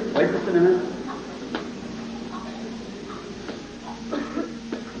it is. Wait just a minute.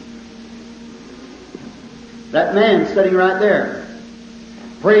 That man sitting right there,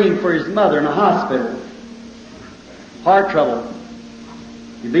 praying for his mother in a hospital. Heart trouble.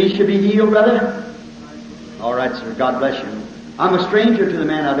 You believe she'll be healed, brother? All right, sir. God bless you. I'm a stranger to the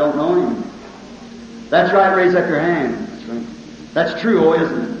man. I don't know him. That's right. Raise up your hand. That's right. That's true, oh,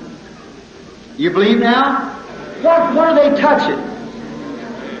 isn't it? You believe now? What are they touching?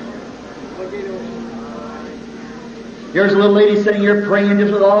 Here's a little lady sitting here praying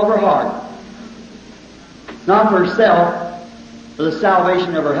just with all of her heart. Not for herself, for the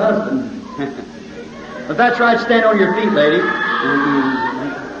salvation of her husband. But that's right, stand on your feet, lady.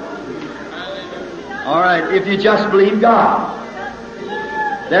 All right, if you just believe God.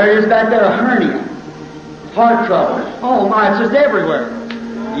 There it is back there, a hernia. Heart trouble. Oh my, it's just everywhere.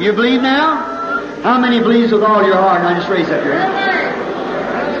 Do you believe now? How many believes with all your heart? Now just raise up your hand.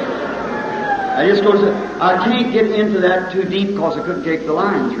 I can't get into that too deep because I couldn't take the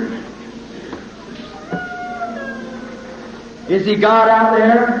line through. Is He God out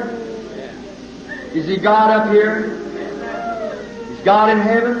there? Is He God up here? Is God in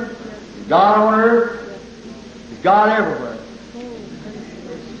heaven? Is God on earth? Is God everywhere?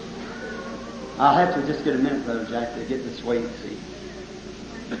 I'll have to just get a minute, Brother Jack, to get this way, see.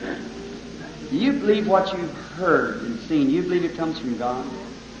 Do you believe what you've heard and seen? Do you believe it comes from God?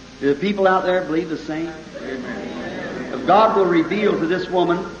 Do the people out there believe the same? Amen. If God will reveal to this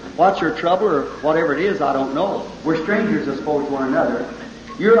woman what's your trouble or whatever it is, I don't know. We're strangers, I suppose, to one another.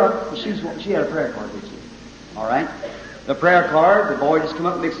 She had a prayer card with you. All right? The prayer card, the boy just come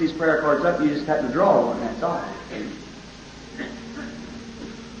up and mix these prayer cards up, and you just happen to draw one, that's all.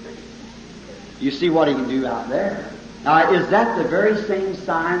 You see what he can do out there. Now, is that the very same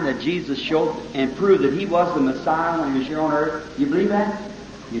sign that Jesus showed and proved that He was the Messiah when He was here on earth? You believe that?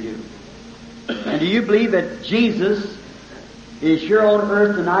 You do. And do you believe that Jesus is here on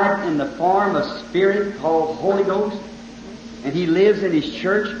earth tonight in the form of Spirit called Holy Ghost? And He lives in His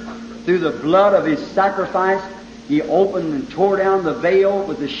church through the blood of His sacrifice. He opened and tore down the veil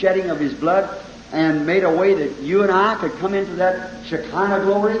with the shedding of His blood and made a way that you and I could come into that Shekinah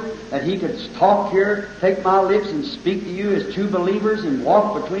glory, that He could talk here, take my lips and speak to you as two believers and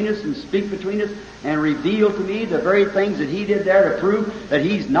walk between us and speak between us and reveal to me the very things that He did there to prove that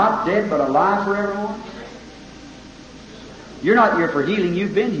He's not dead but alive forevermore. You're not here for healing,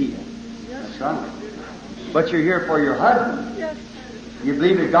 you've been healed. That's right. But you're here for your husband. Yes. You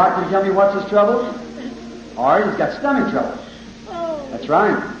believe that God can tell me what's his trouble? All right, he's got stomach trouble. Oh. That's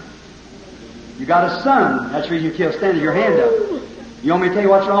right. You got a son. That's the reason you can't stand your hand up. You want me to tell you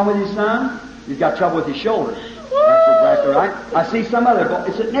what's wrong with his son? He's got trouble with his shoulder. That's exactly right. I see some other boy.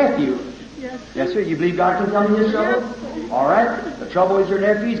 It's a nephew. Yes. Yes, sir. You believe God can tell me his trouble? Yes. All right. The trouble is your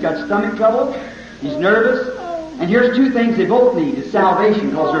nephew. He's got stomach trouble. He's nervous. And here's two things they both need. Is salvation,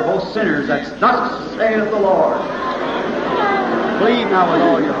 because they're both sinners. That's thus saith the Lord. Believe now with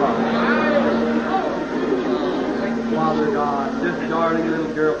all your heart. Father God, this darling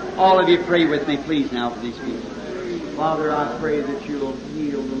little girl, all of you pray with me, please, now for these people. Father, I pray that you'll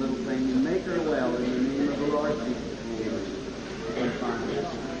heal the little thing and make her well in the name of the Lord Jesus.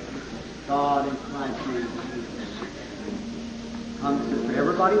 God, in Christ's name. Come, sister,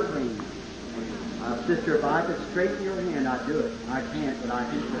 everybody praying. Sister, if I could straighten your hand, I'd do it. I can't, but I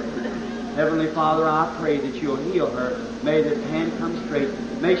can pray. Heavenly Father, I pray that you'll heal her. May this hand come straight.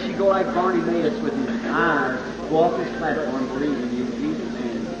 May she go like Bartimaeus with his eyes, go off this platform, believing in you. In Jesus'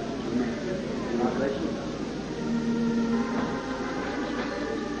 name. Amen. God bless you.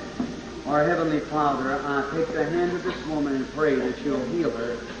 Our Heavenly Father, I take the hand of this woman and pray that you'll heal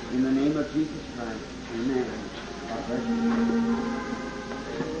her in the name of Jesus Christ. Amen. God bless you.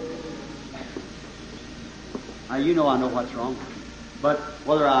 Now, you know I know what's wrong. But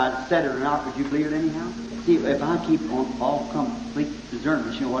whether I said it or not, would you believe it anyhow? See, if I keep on all complete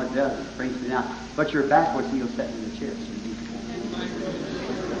discernment, you know what it does? It brings me down. But you're backwards, he'll set in the chair.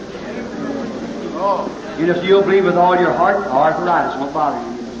 And if you'll believe with all your heart, arthritis won't bother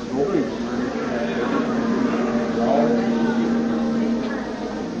you.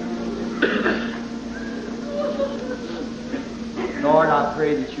 Lord, I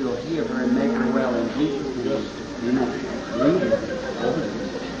pray that you'll heal her and make her well in Jesus' name. Amen.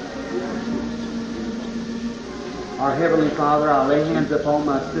 Our Heavenly Father, I lay hands upon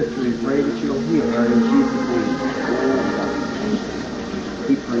my sister and pray that you'll heal her in Jesus' name.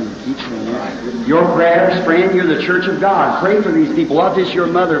 Keep praying, keep praying. Your prayers, friend, you're the church of God. Pray for these people. What is your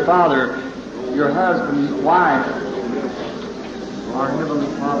mother, father, your husband, wife? Our Heavenly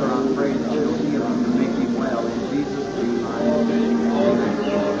Father, I pray that you'll heal him and make him well in Jesus' name.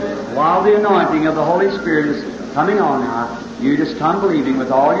 While the anointing of the Holy Spirit is coming on now, you just come believing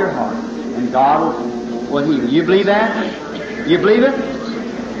with all your heart, and God will heal. You believe that? You believe it?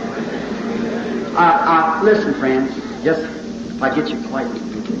 Listen, friends, just if I get you quietly,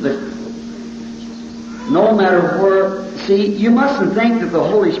 listen. No matter where, see, you mustn't think that the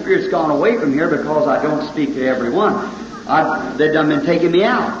Holy Spirit's gone away from here because I don't speak to everyone. They've done been taking me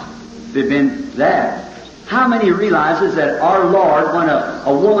out. They've been that. How many realizes that our Lord, when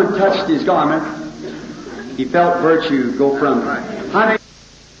a woman touched his garment, he felt virtue go from her?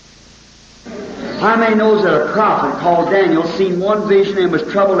 How many knows that a prophet called Daniel seen one vision and was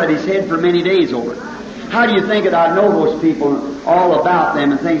troubled at his head for many days over it? How do you think that I'd know those people, all about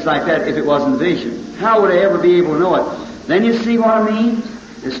them and things like that, if it wasn't vision? How would I ever be able to know it? Then you see what I mean?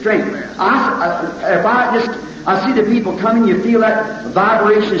 The strength. I see the people coming, you feel that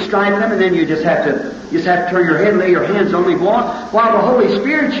vibration strike them, and then you just have to turn your head, lay your hands on them, and go on. While the Holy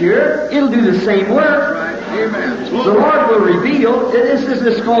Spirit's here, it'll do the same work. Amen. The Lord will reveal.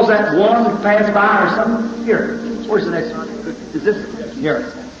 This calls that one pass by or something. Here. Where's the next one? Is this?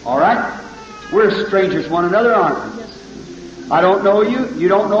 Here. All right? We're strangers one another, aren't we? I don't know you. You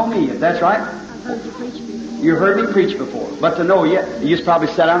don't know me. That's right. You heard me preach before. But to know yet, you just probably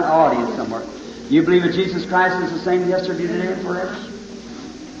sat out in the audience somewhere. You believe that Jesus Christ is the same yesterday, today, and forever?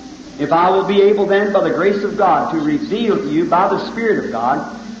 If I will be able then, by the grace of God, to reveal to you, by the Spirit of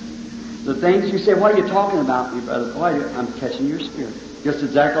God, the things you say, what are you talking about, me brother? Why I'm catching your spirit. Just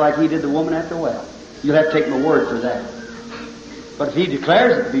exactly like he did the woman at the well. You'll have to take my word for that. But if he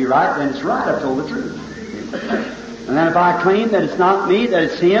declares it to be right, then it's right. I've told the truth. And then if I claim that it's not me, that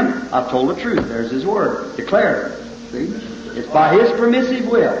it's him, I've told the truth. There's his word. Declare it. See? It's by his permissive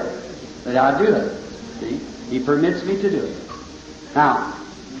will that I do it. See? He permits me to do it. Now,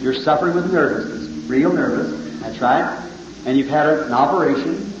 you're suffering with nervousness. Real nervous. That's right. And you've had an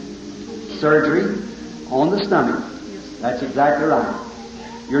operation, surgery on the stomach. That's exactly right.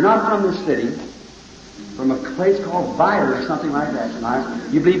 You're not from this city. From a place called Vidor or something like that. Right?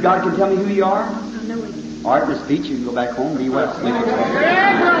 You believe God can tell me who you are? All right, Miss Peach, you can go back home and be well.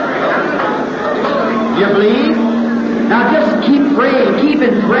 You believe? Now just keep praying, keep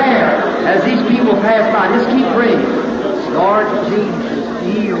in prayer as these people pass by. Just keep praying. Lord Jesus,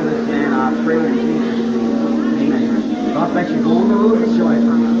 heal this man, I pray in Jesus' name. Amen. God bless you. Go on the road and joy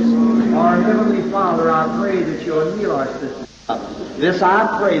from us. Our Heavenly Father, I pray that you'll heal our sister. This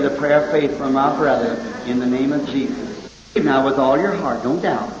I pray, the prayer of faith from our brother, in the name of Jesus. Now with all your heart, don't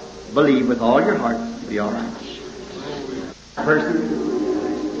doubt. Believe with all your heart, you'll be all right.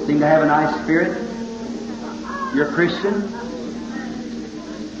 Person seem to have a nice spirit. You're a Christian.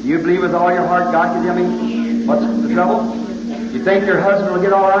 You believe with all your heart God can tell me what's the trouble? You think your husband will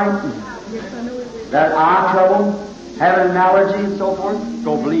get all right? That eye trouble, having an allergy and so forth?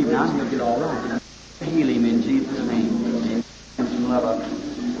 Go believe now and he'll get all right. Heal him in Jesus' name. Some love of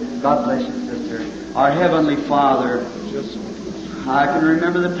him. God bless you, sister. Our Heavenly Father, I can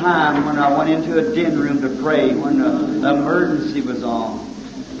remember the time when I went into a den room to pray when the emergency was on.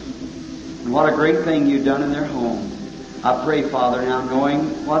 And what a great thing you've done in their home. I pray, Father, now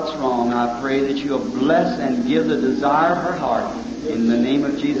knowing what's wrong, I pray that you'll bless and give the desire of her heart. In the name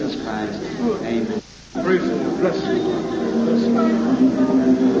of Jesus Christ. Amen.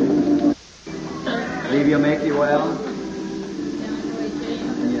 Believe you'll make you well.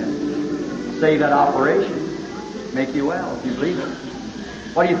 Save that operation. Make you well, if you believe it.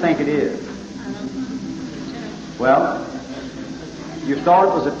 What do you think it is? Well, you thought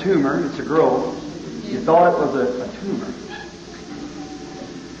it was a tumor. It's a growth. You thought it was a tumor.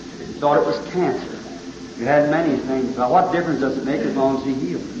 You thought it was cancer. You had many things. Well, what difference does it make as long as he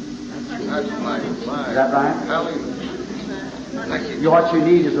heals? Is that right? What you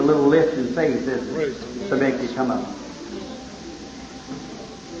need is a little lift in faith, isn't it? To make you come up.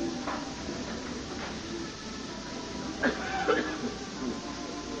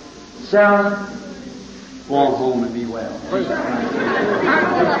 Sarah, go on home and be well.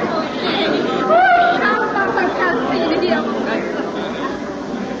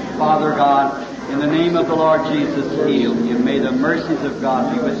 Father God, in the name of the Lord Jesus, heal him. May the mercies of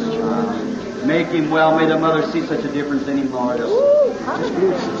God be with the child. Make him well. May the mother see such a difference in him, Lord. Jesus,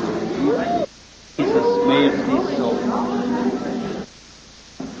 may it be so.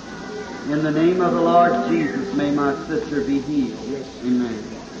 In the name of the Lord Jesus, may my sister be healed. Amen.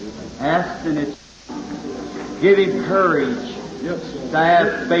 Ask in it. Give him courage to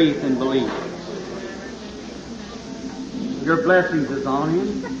have faith and belief. Your blessings is on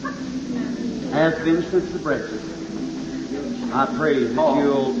him. Has been since the breakfast. I pray that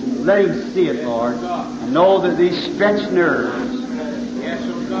you'll let him see it, Lord, and know that these stretched nerves.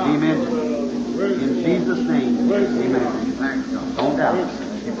 Amen. In Jesus' name. Amen. Don't doubt it.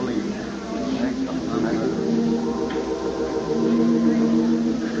 You believe it.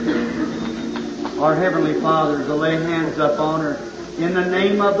 Our Heavenly Father, to lay hands upon her in the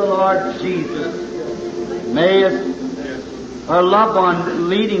name of the Lord Jesus. May her loved one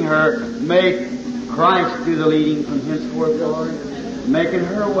leading her, may Christ do the leading from henceforth, Lord, making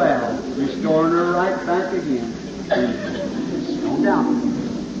her well, restoring her right back again. Don't doubt it.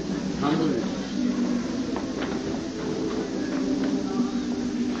 Hallelujah.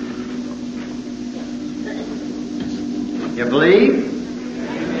 You believe?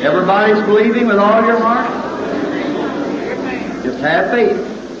 Everybody's believing with all your heart? Just have faith.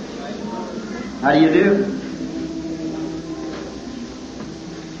 How do you do?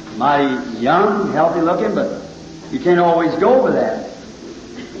 Mighty young, healthy looking, but you can't always go with that.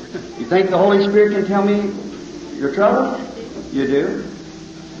 You think the Holy Spirit can tell me your trouble? You do.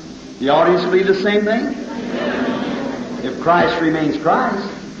 The audience believe the same thing? If Christ remains Christ,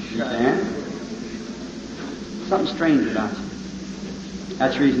 you can. Something strange about you.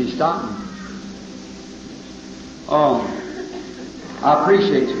 That's the reason he stopped me. Oh, I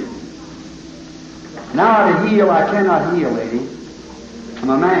appreciate you. Now to heal, I cannot heal, lady. I'm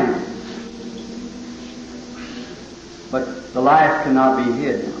a man. But the life cannot be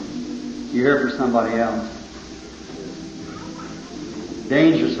hid. You're here for somebody else.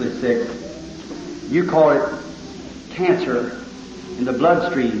 Dangerously sick. You call it cancer in the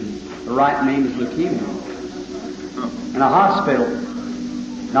bloodstream. The right name is leukemia. In a hospital,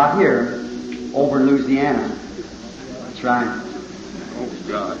 not here, over in Louisiana. That's right. Oh,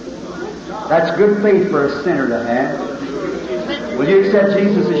 God. That's good faith for a sinner to have. Will you accept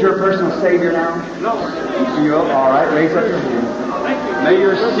Jesus as your personal Savior now? No. You will? All right, raise up your hand. May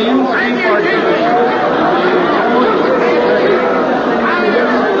your sins be forgiven.